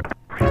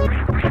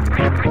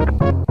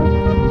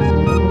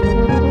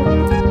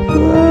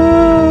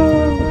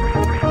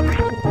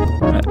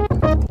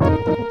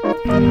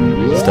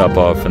 Right. Stop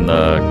off in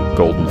the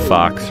Golden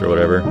Fox or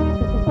whatever.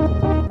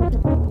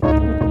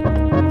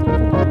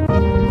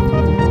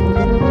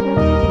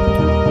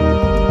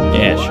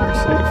 Yeah, sure,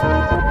 safe.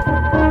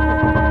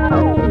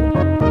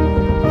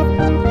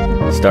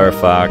 Star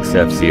Fox,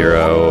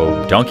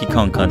 F-Zero, Donkey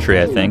Kong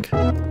Country, I think.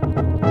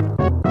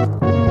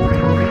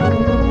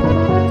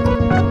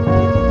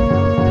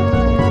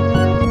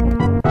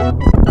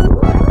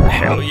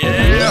 Hell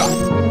yeah!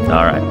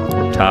 Alright,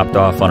 we're topped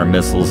off on our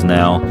missiles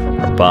now,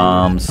 our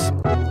bombs,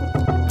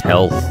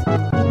 health.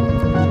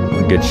 We're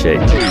in good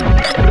shape.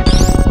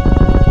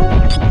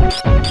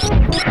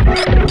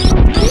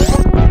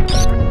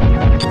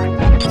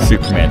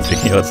 Superman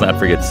 60. Let's not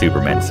forget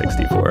Superman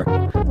 64.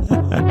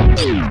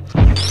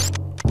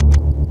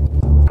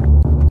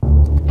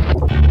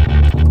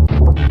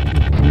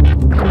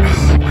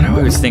 Why do I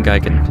always think I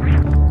can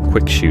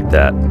quick shoot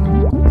that?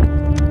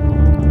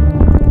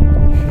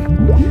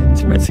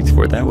 Superman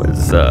 64, that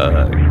was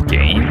a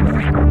game.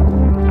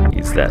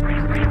 Use that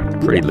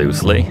pretty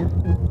loosely.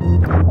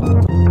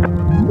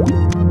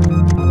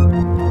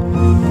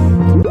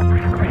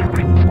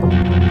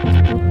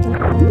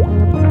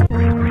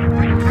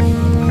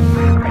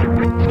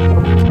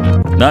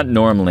 Not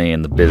normally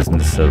in the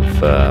business of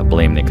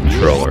blaming the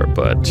controller,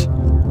 but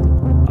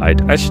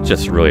I should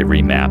just really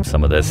remap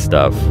some of this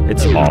stuff.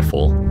 It's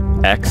awful.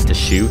 X to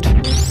shoot.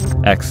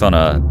 X on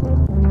a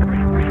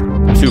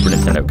Super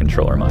Nintendo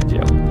controller, mind you.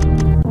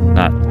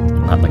 Not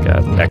like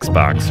a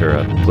Xbox or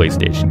a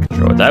PlayStation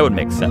controller. That would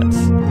make sense.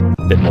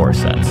 A bit more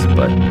sense,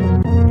 but...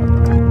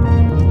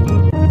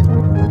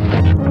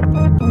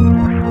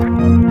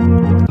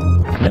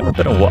 I've never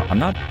been a wall... I'm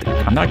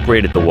not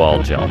great at the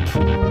wall jump.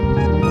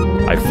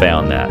 I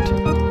found that.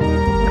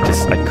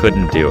 I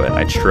couldn't do it.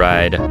 I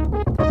tried. I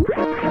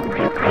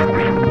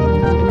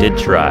did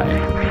try.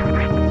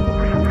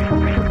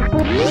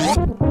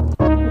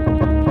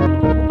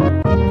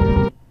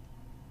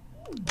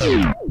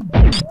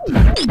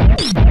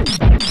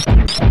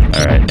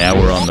 Alright, now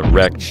we're on the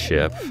wrecked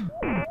ship.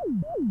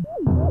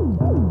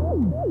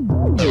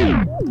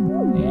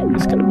 I'm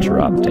just gonna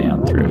drop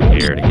down through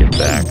here to get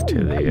back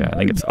to the... I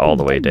think it's all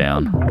the way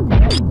down.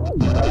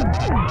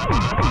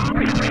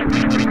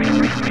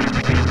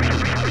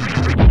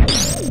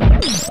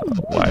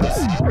 Why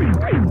does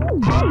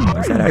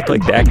that act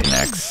like that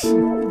connects?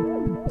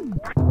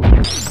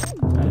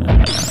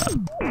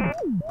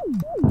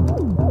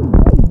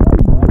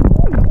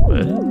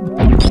 There you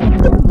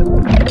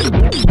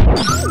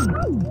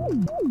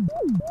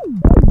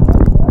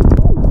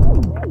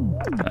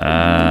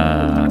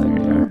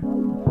are.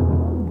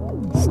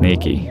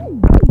 Sneaky.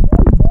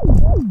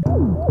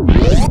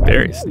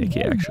 Very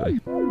sneaky, actually.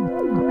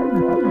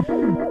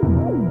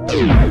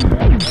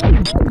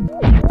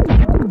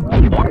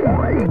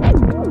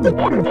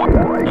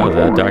 Oh,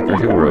 the Doctor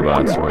Who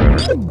robots or whatever.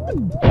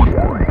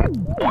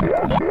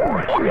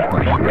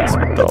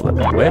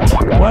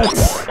 What?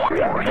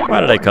 Why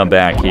did I come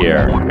back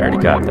here? I already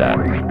got that.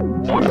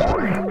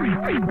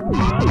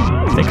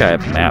 I think I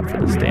have a map for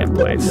this damn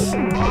place.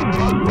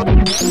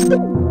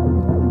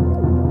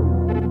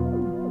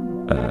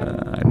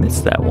 I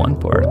missed that one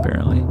part,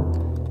 apparently.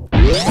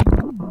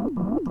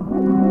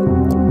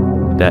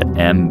 That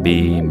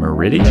MB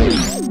Meridian?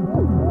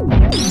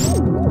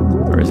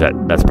 Or is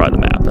that's probably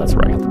the map. That's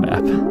where I got the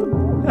map.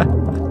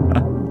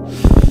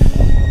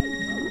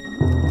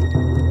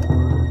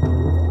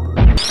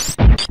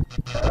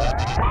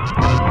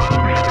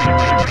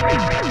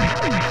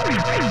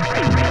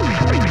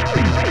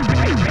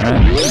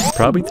 Alright,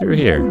 probably through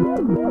here.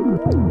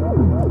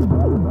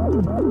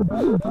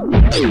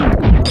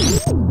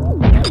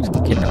 Just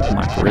getting up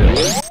my grill.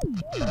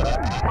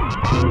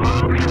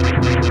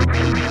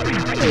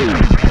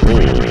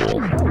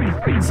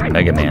 Ooh, some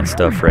Mega Man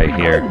stuff right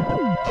here.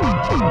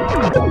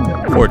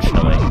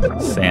 Fortunately,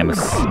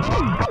 Samus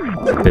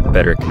is a bit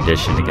better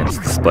conditioned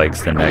against the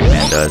spikes than Mega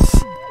Man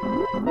does.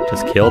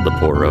 Just killed the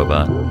poor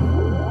robot.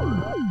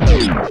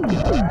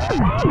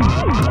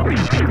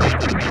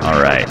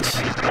 Alright.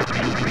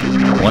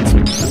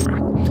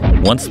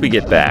 Once we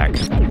get back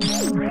to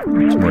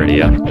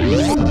Meridia,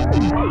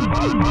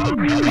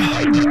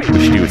 we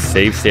should do a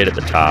save state at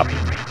the top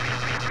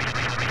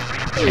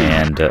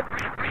and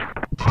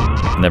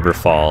never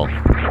fall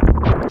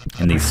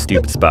in these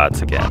stupid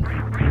spots again.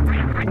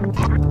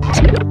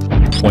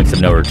 Points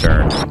of no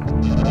return.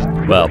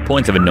 Well,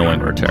 points of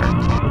annoying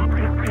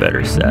return.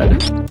 Better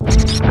said.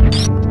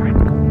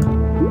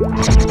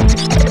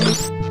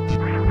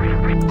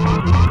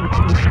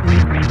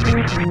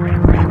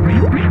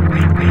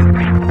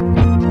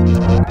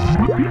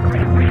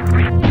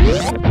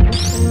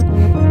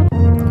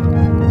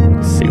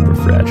 Super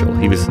fragile.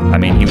 He was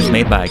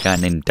made by a guy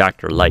named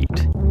Dr. Light.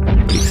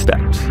 What do you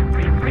expect?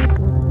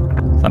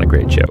 It's not a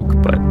great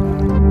joke, but...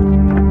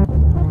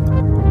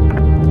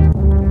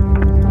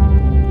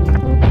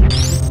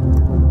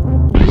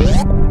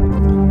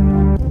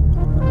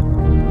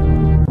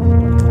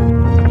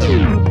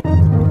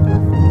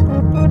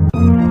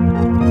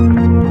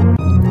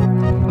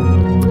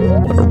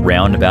 What a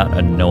roundabout,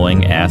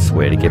 annoying ass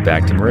way to get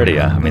back to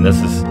Meridia. I mean, this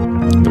is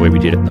the way we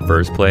did it in the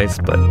first place,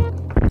 but...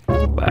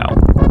 wow.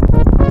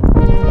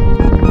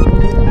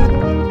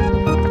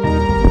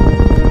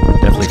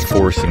 Definitely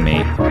forcing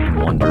me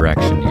in one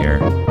direction here.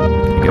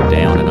 Gonna go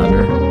down and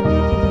under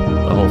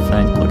the whole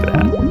thing. Look at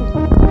that.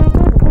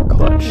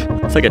 Clutch.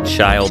 It's like a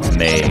child's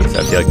maze.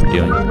 I feel like we're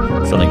doing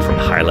something from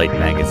Highlight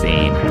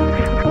magazine.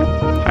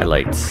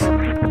 Highlights.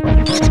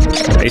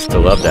 I used to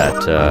love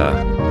that,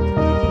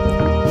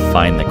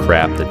 find the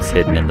crap that's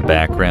hidden in the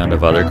background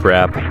of other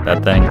crap.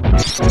 That thing.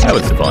 That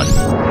was fun.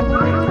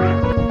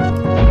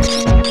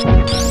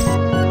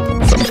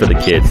 Something for the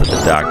kids at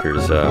the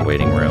doctor's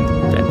waiting room,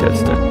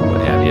 dentist,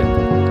 what have you.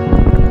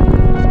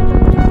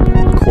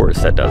 Of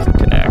course, that doesn't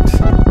connect.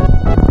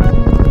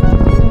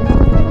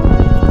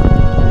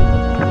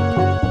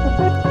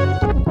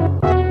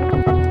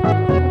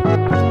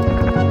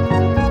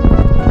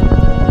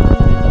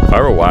 If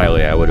I were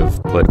Wily, I would have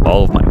put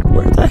all of my...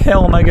 Where the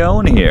hell am I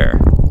going here?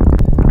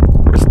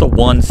 Where's the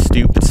one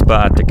stupid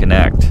spot to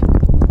connect?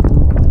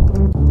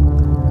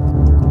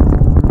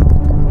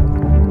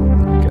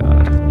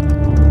 God.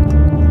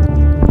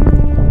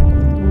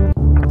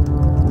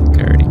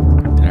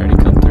 Did I already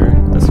come through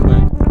this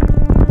way?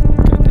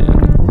 I did.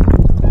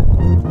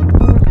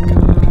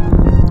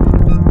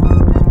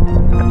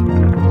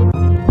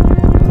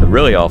 God. The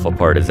really awful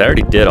part is I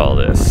already did all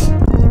this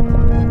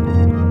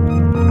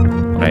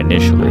when I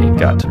initially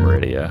got to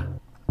Meridia.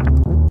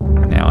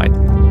 Now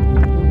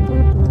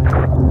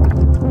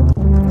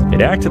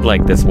it acted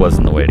like this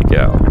wasn't the way to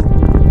go.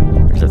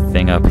 There's a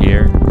thing up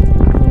here.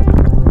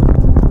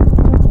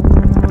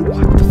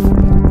 What the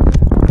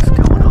f... is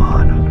going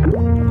on?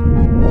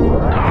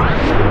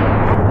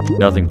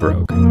 Nothing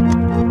broke.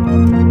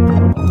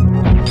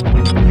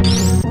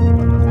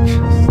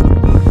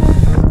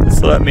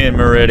 Just let me in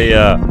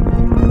Meridia.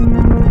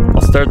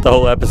 I'll start the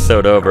whole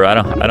episode over. I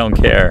don't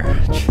care.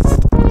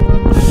 Just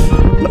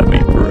let me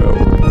through.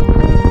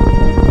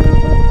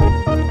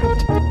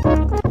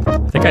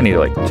 I think I need to,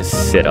 like,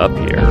 just sit up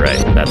here,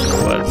 right? That's what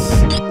it was.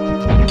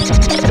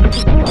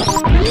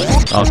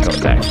 I'll come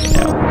back to me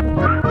now.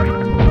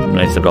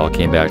 Nice if it all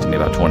came back to me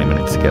about 20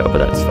 minutes ago, but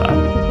that's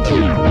fine.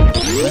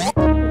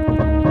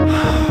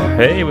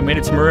 Hey, we made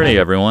it to Meridia,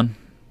 everyone.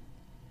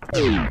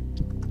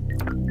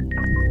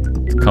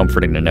 It's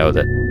comforting to know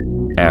that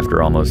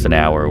after almost an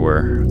hour,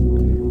 we're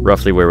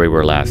roughly where we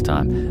were last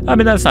time. I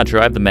mean, that's not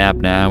true. I have the map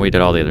now. We did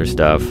all the other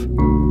stuff.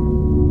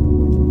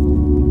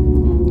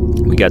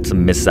 We got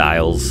some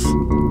missiles.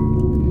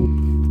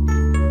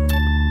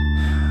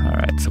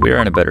 Alright, so we are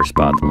in a better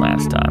spot than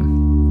last time.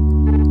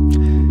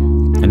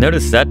 And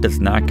notice that does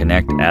not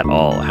connect at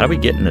all. How do we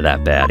get into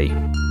that baddie?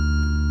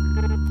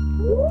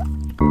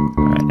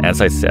 Alright,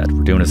 as I said,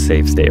 we're doing a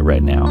save state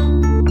right now.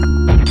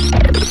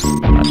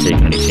 Not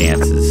taking any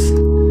chances.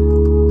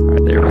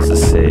 Alright, there was a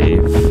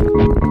save.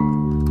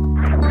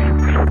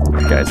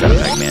 That guy's out of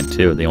Mega Man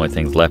 2. The only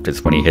thing left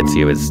is when he hits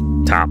you, his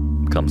top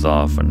comes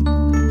off and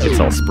it's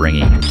all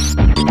springy.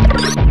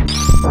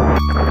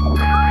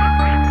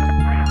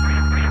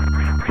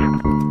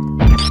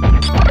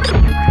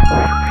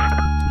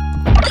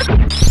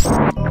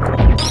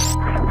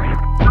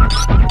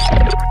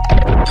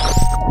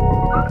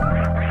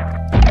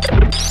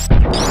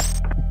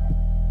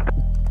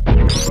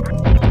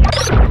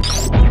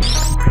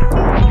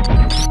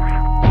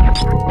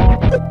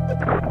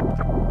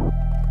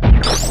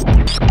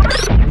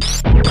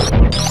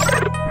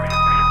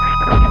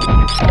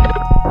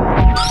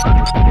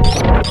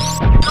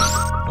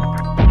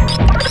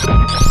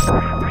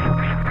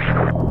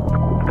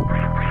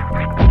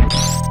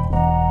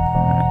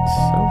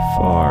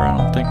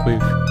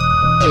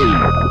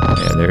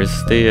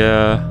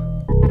 the,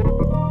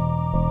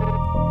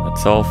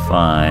 that's all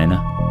fine.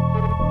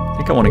 I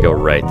think I want to go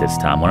right this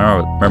time.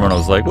 Remember when I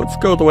was like, let's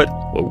go the way...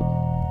 Whoa.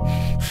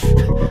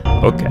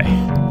 Okay.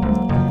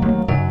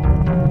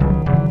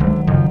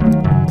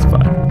 It's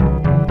fine.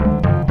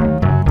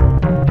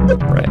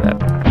 Right, that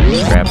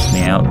grabs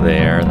me out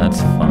there. That's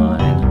fine.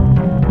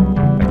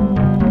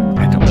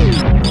 I don't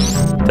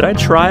know. Did I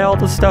try all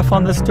the stuff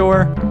on this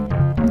door?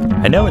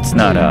 I know it's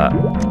not,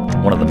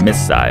 one of the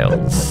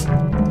missiles.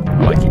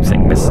 Oh, I keep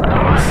saying missiles.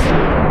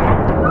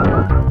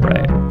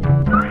 Right.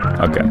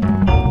 Okay.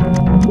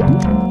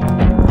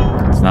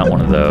 It's not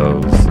one of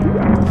those.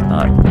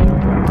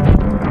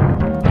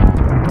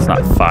 It's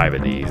not 5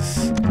 of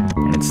these.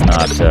 And it's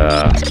not, it's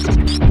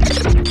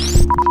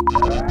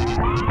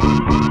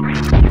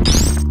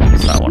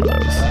not one of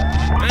those.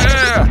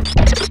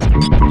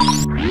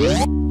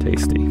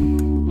 Tasty.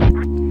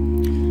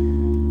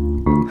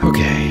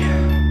 Okay.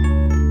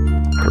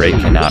 Grate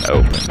cannot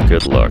open.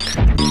 Good luck.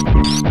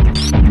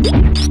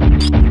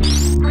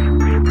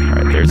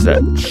 Alright, there's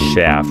that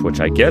shaft, which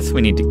I guess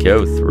we need to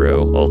go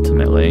through,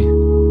 ultimately.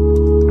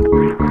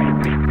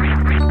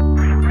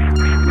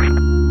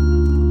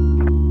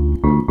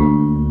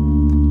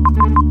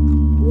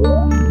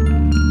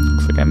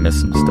 Looks like I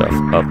missed some stuff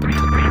up and to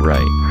the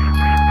right.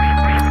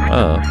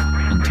 Up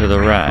and to the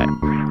right.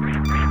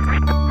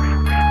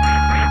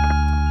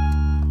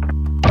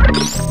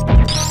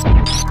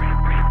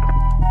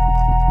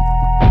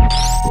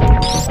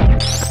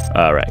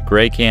 Alright,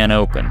 gray can't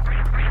open.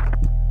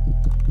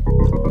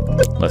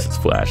 Unless it's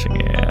flashing,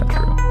 yeah,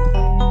 true.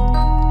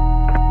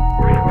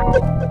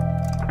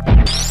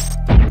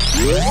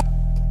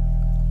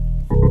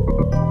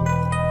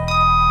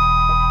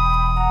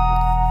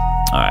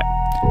 Alright,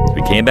 so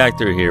we came back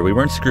through here. We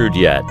weren't screwed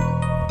yet.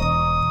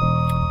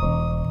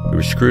 We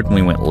were screwed when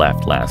we went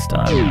left last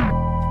time.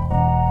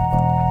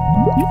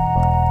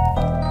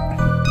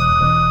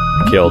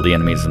 Killed the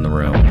enemies in the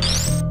room.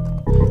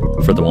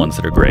 For the ones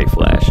that are gray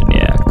flashing,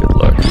 yeah, good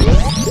luck.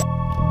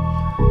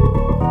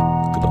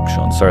 Good luck,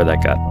 Sean. Sorry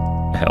that got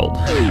held.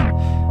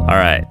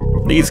 Alright,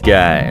 these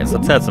guys.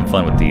 Let's have some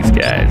fun with these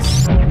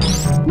guys.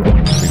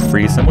 We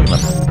freeze them. Look at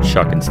them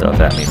chucking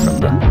stuff at me from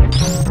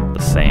the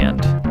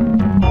sand.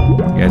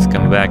 You guys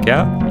coming back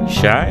out? You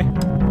shy?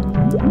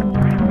 Don't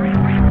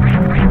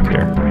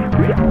care.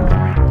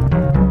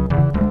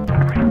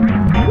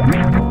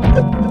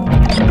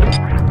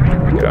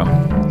 There we go.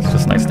 It's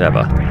just nice to have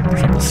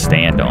something to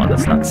stand on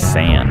that's not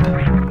sand.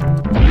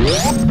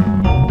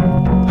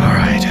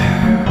 Alright.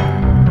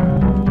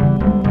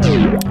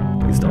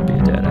 Please don't be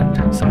a dead end.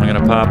 Is someone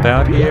gonna pop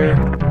out here?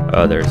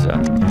 Oh, there's a...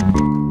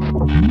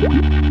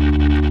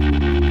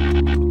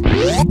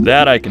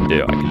 That I can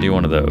do. I can do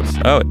one of those.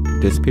 Oh,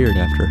 it disappeared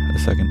after a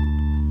second.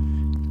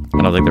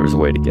 I don't think there was a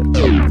way to get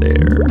up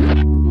there.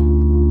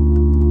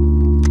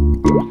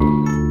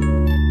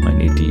 Might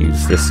need to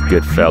use this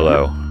good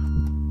fellow.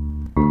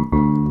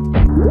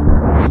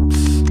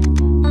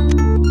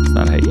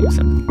 Not how you use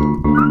him.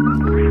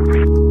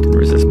 Can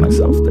resist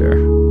myself there.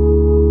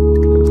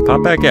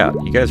 Pop back out.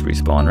 You guys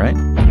respawn, right?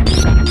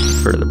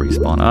 For the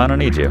respawn. Oh, I don't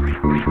need you.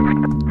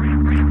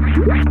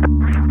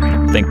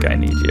 I think I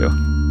need you.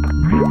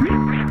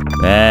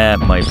 That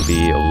might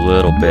be a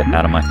little bit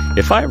out of my...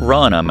 If I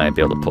run, I might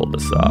be able to pull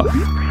this off.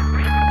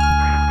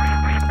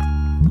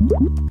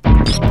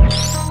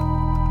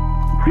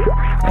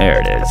 There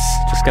it is.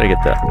 Just gotta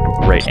get the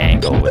right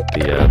angle with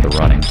the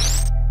running.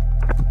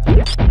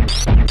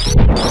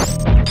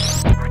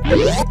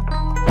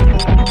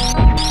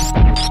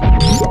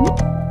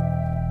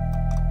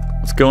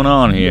 What's going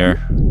on here?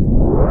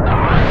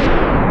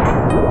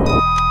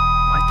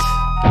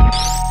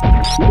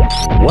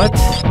 What?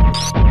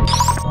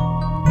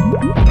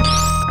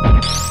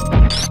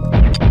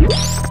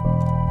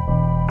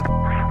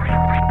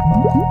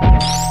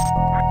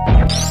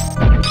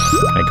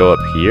 Can I go up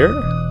here?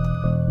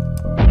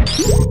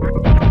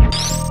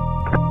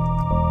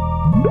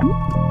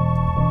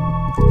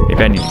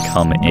 Maybe I need to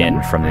come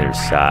in from the other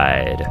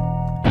side.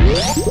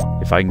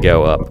 If I can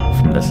go up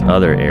from this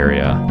other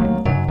area.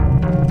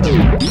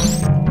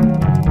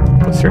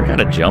 Was there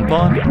kind of jump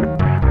on?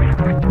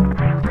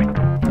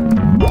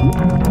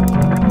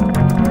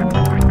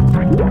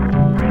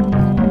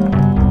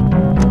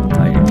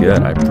 Oh, you're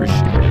good. I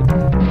appreciate it.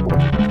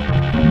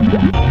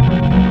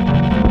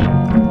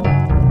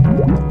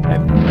 I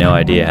have no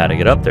idea how to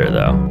get up there,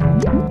 though.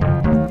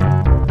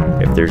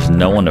 If there's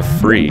no one to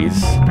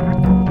freeze...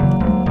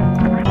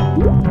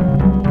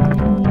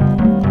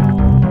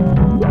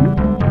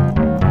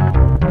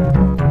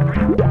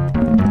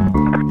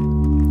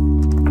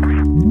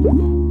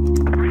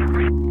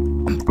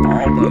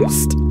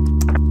 Almost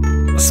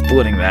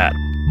splitting that.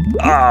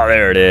 Oh,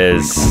 there it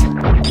is.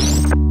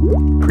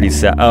 Pretty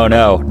sad. Oh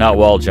no, not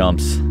wall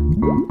jumps.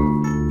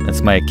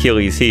 That's my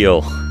Achilles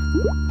heel.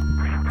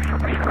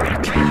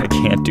 I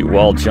can't do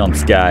wall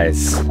jumps,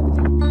 guys.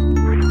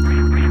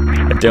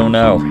 I don't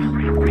know.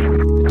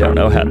 I don't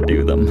know how to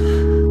do them.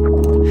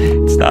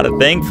 It's not a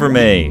thing for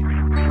me.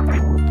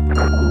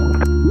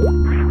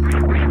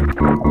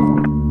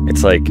 It's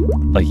it's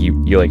like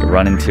you like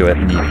run into it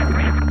and you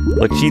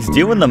like she's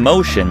doing the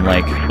motion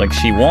like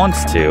she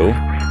wants to.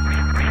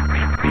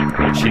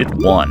 She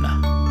did one. All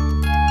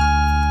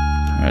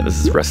right, this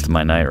is the rest of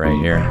my night right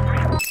here.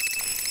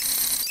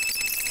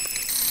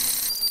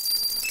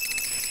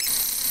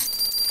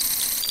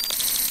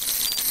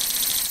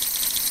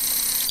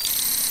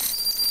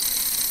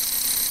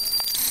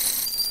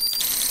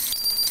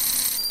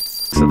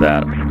 So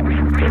that,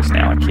 of course,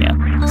 now I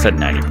can't. I said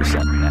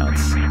 90%. Now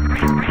it's...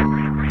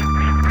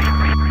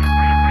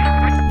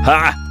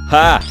 Ha!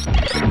 Ha!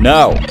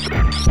 No!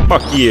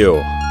 Fuck you!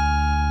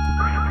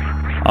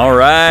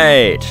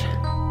 Alright!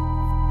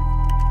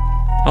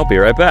 I'll be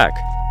right back.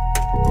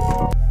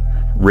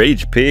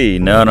 Rage P.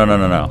 No.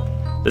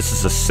 This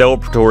is a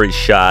celebratory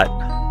shot.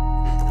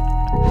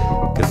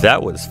 Because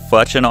that was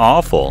fudging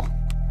awful.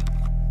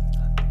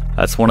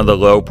 That's one of the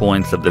low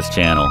points of this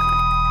channel.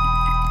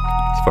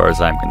 As far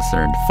as I'm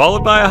concerned.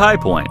 Followed by a high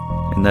point.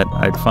 In that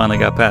I finally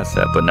got past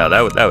that. But no,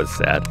 that was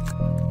sad.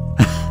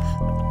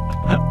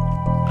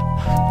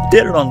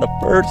 Did it on the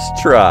first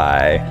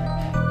try.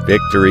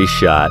 Victory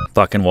shot.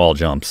 Fucking wall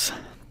jumps.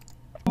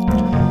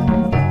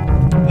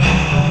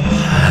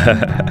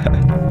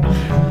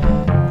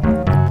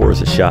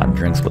 Pours a shot and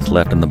drinks what's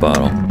left in the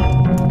bottle.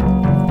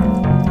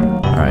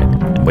 Alright,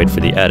 and wait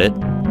for the edit.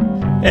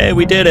 Hey,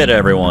 we did it,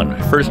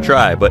 everyone. First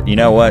try, but you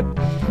know what?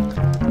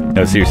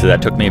 No, seriously,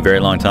 that took me a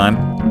very long time.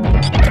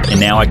 And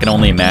now I can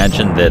only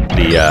imagine that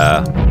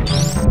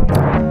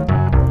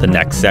the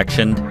next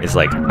section is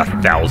like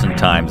 1,000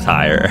 times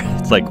higher.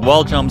 It's like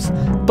wall jumps,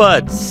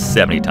 but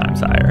 70 times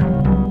higher.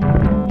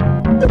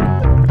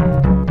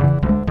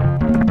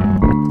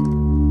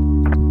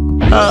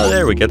 Oh,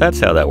 there we go. That's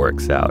how that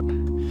works out.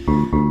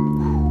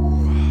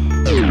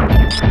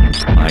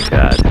 My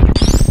God.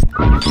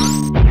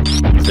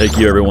 Thank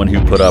you, everyone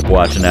who put up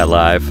watching that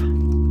live.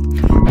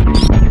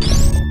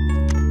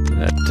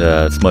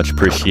 That's much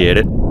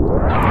appreciated.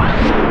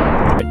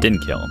 I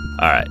didn't kill him.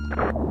 All right.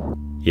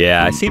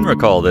 Yeah, I seem to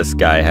recall this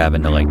guy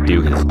having to, like,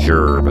 do his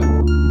gerb.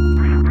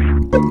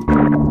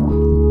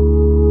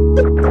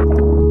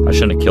 I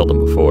shouldn't have killed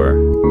him before.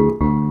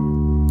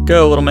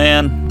 Go, little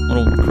man.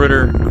 Little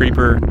critter,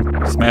 creeper,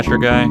 smasher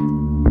guy.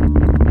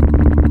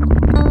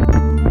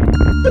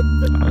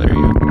 Oh, there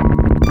you go.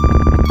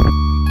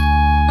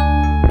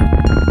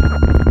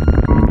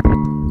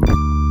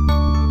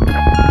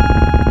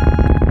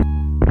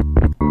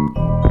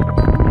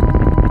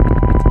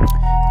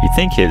 You'd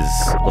think his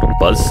little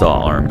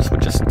buzzsaw arms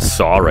would just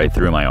saw right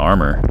through my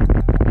armor.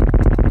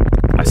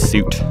 My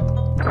suit.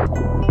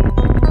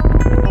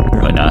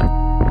 Really not.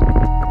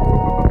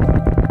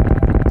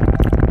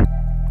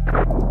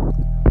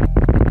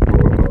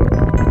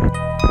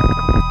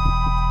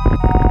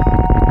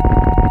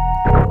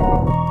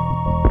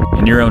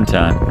 In your own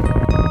time.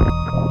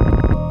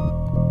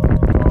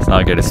 It's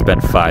not good to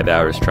spend 5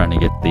 hours trying to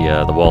get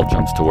the wall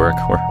jumps to work.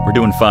 We're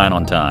doing fine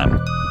on time.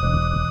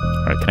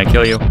 Alright, can I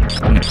kill you?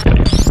 I'm gonna kill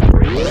you.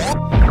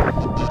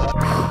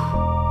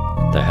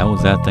 What the hell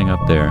was that thing up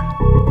there?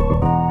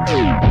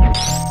 Right.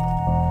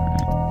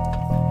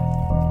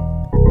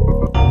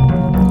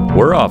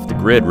 We're off the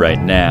grid right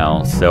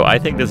now, so I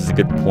think this is a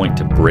good point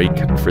to break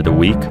for the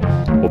week.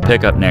 We'll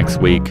pick up next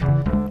week,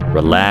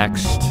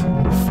 relaxed,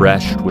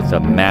 refreshed, with a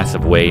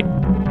massive weight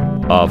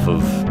off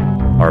of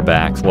our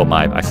backs. Well,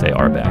 I say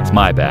our backs,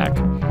 my back.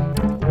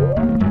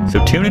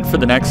 So tune in for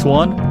the next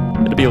one.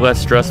 It'll be less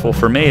stressful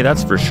for me,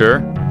 that's for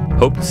sure.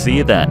 Hope to see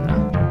you then.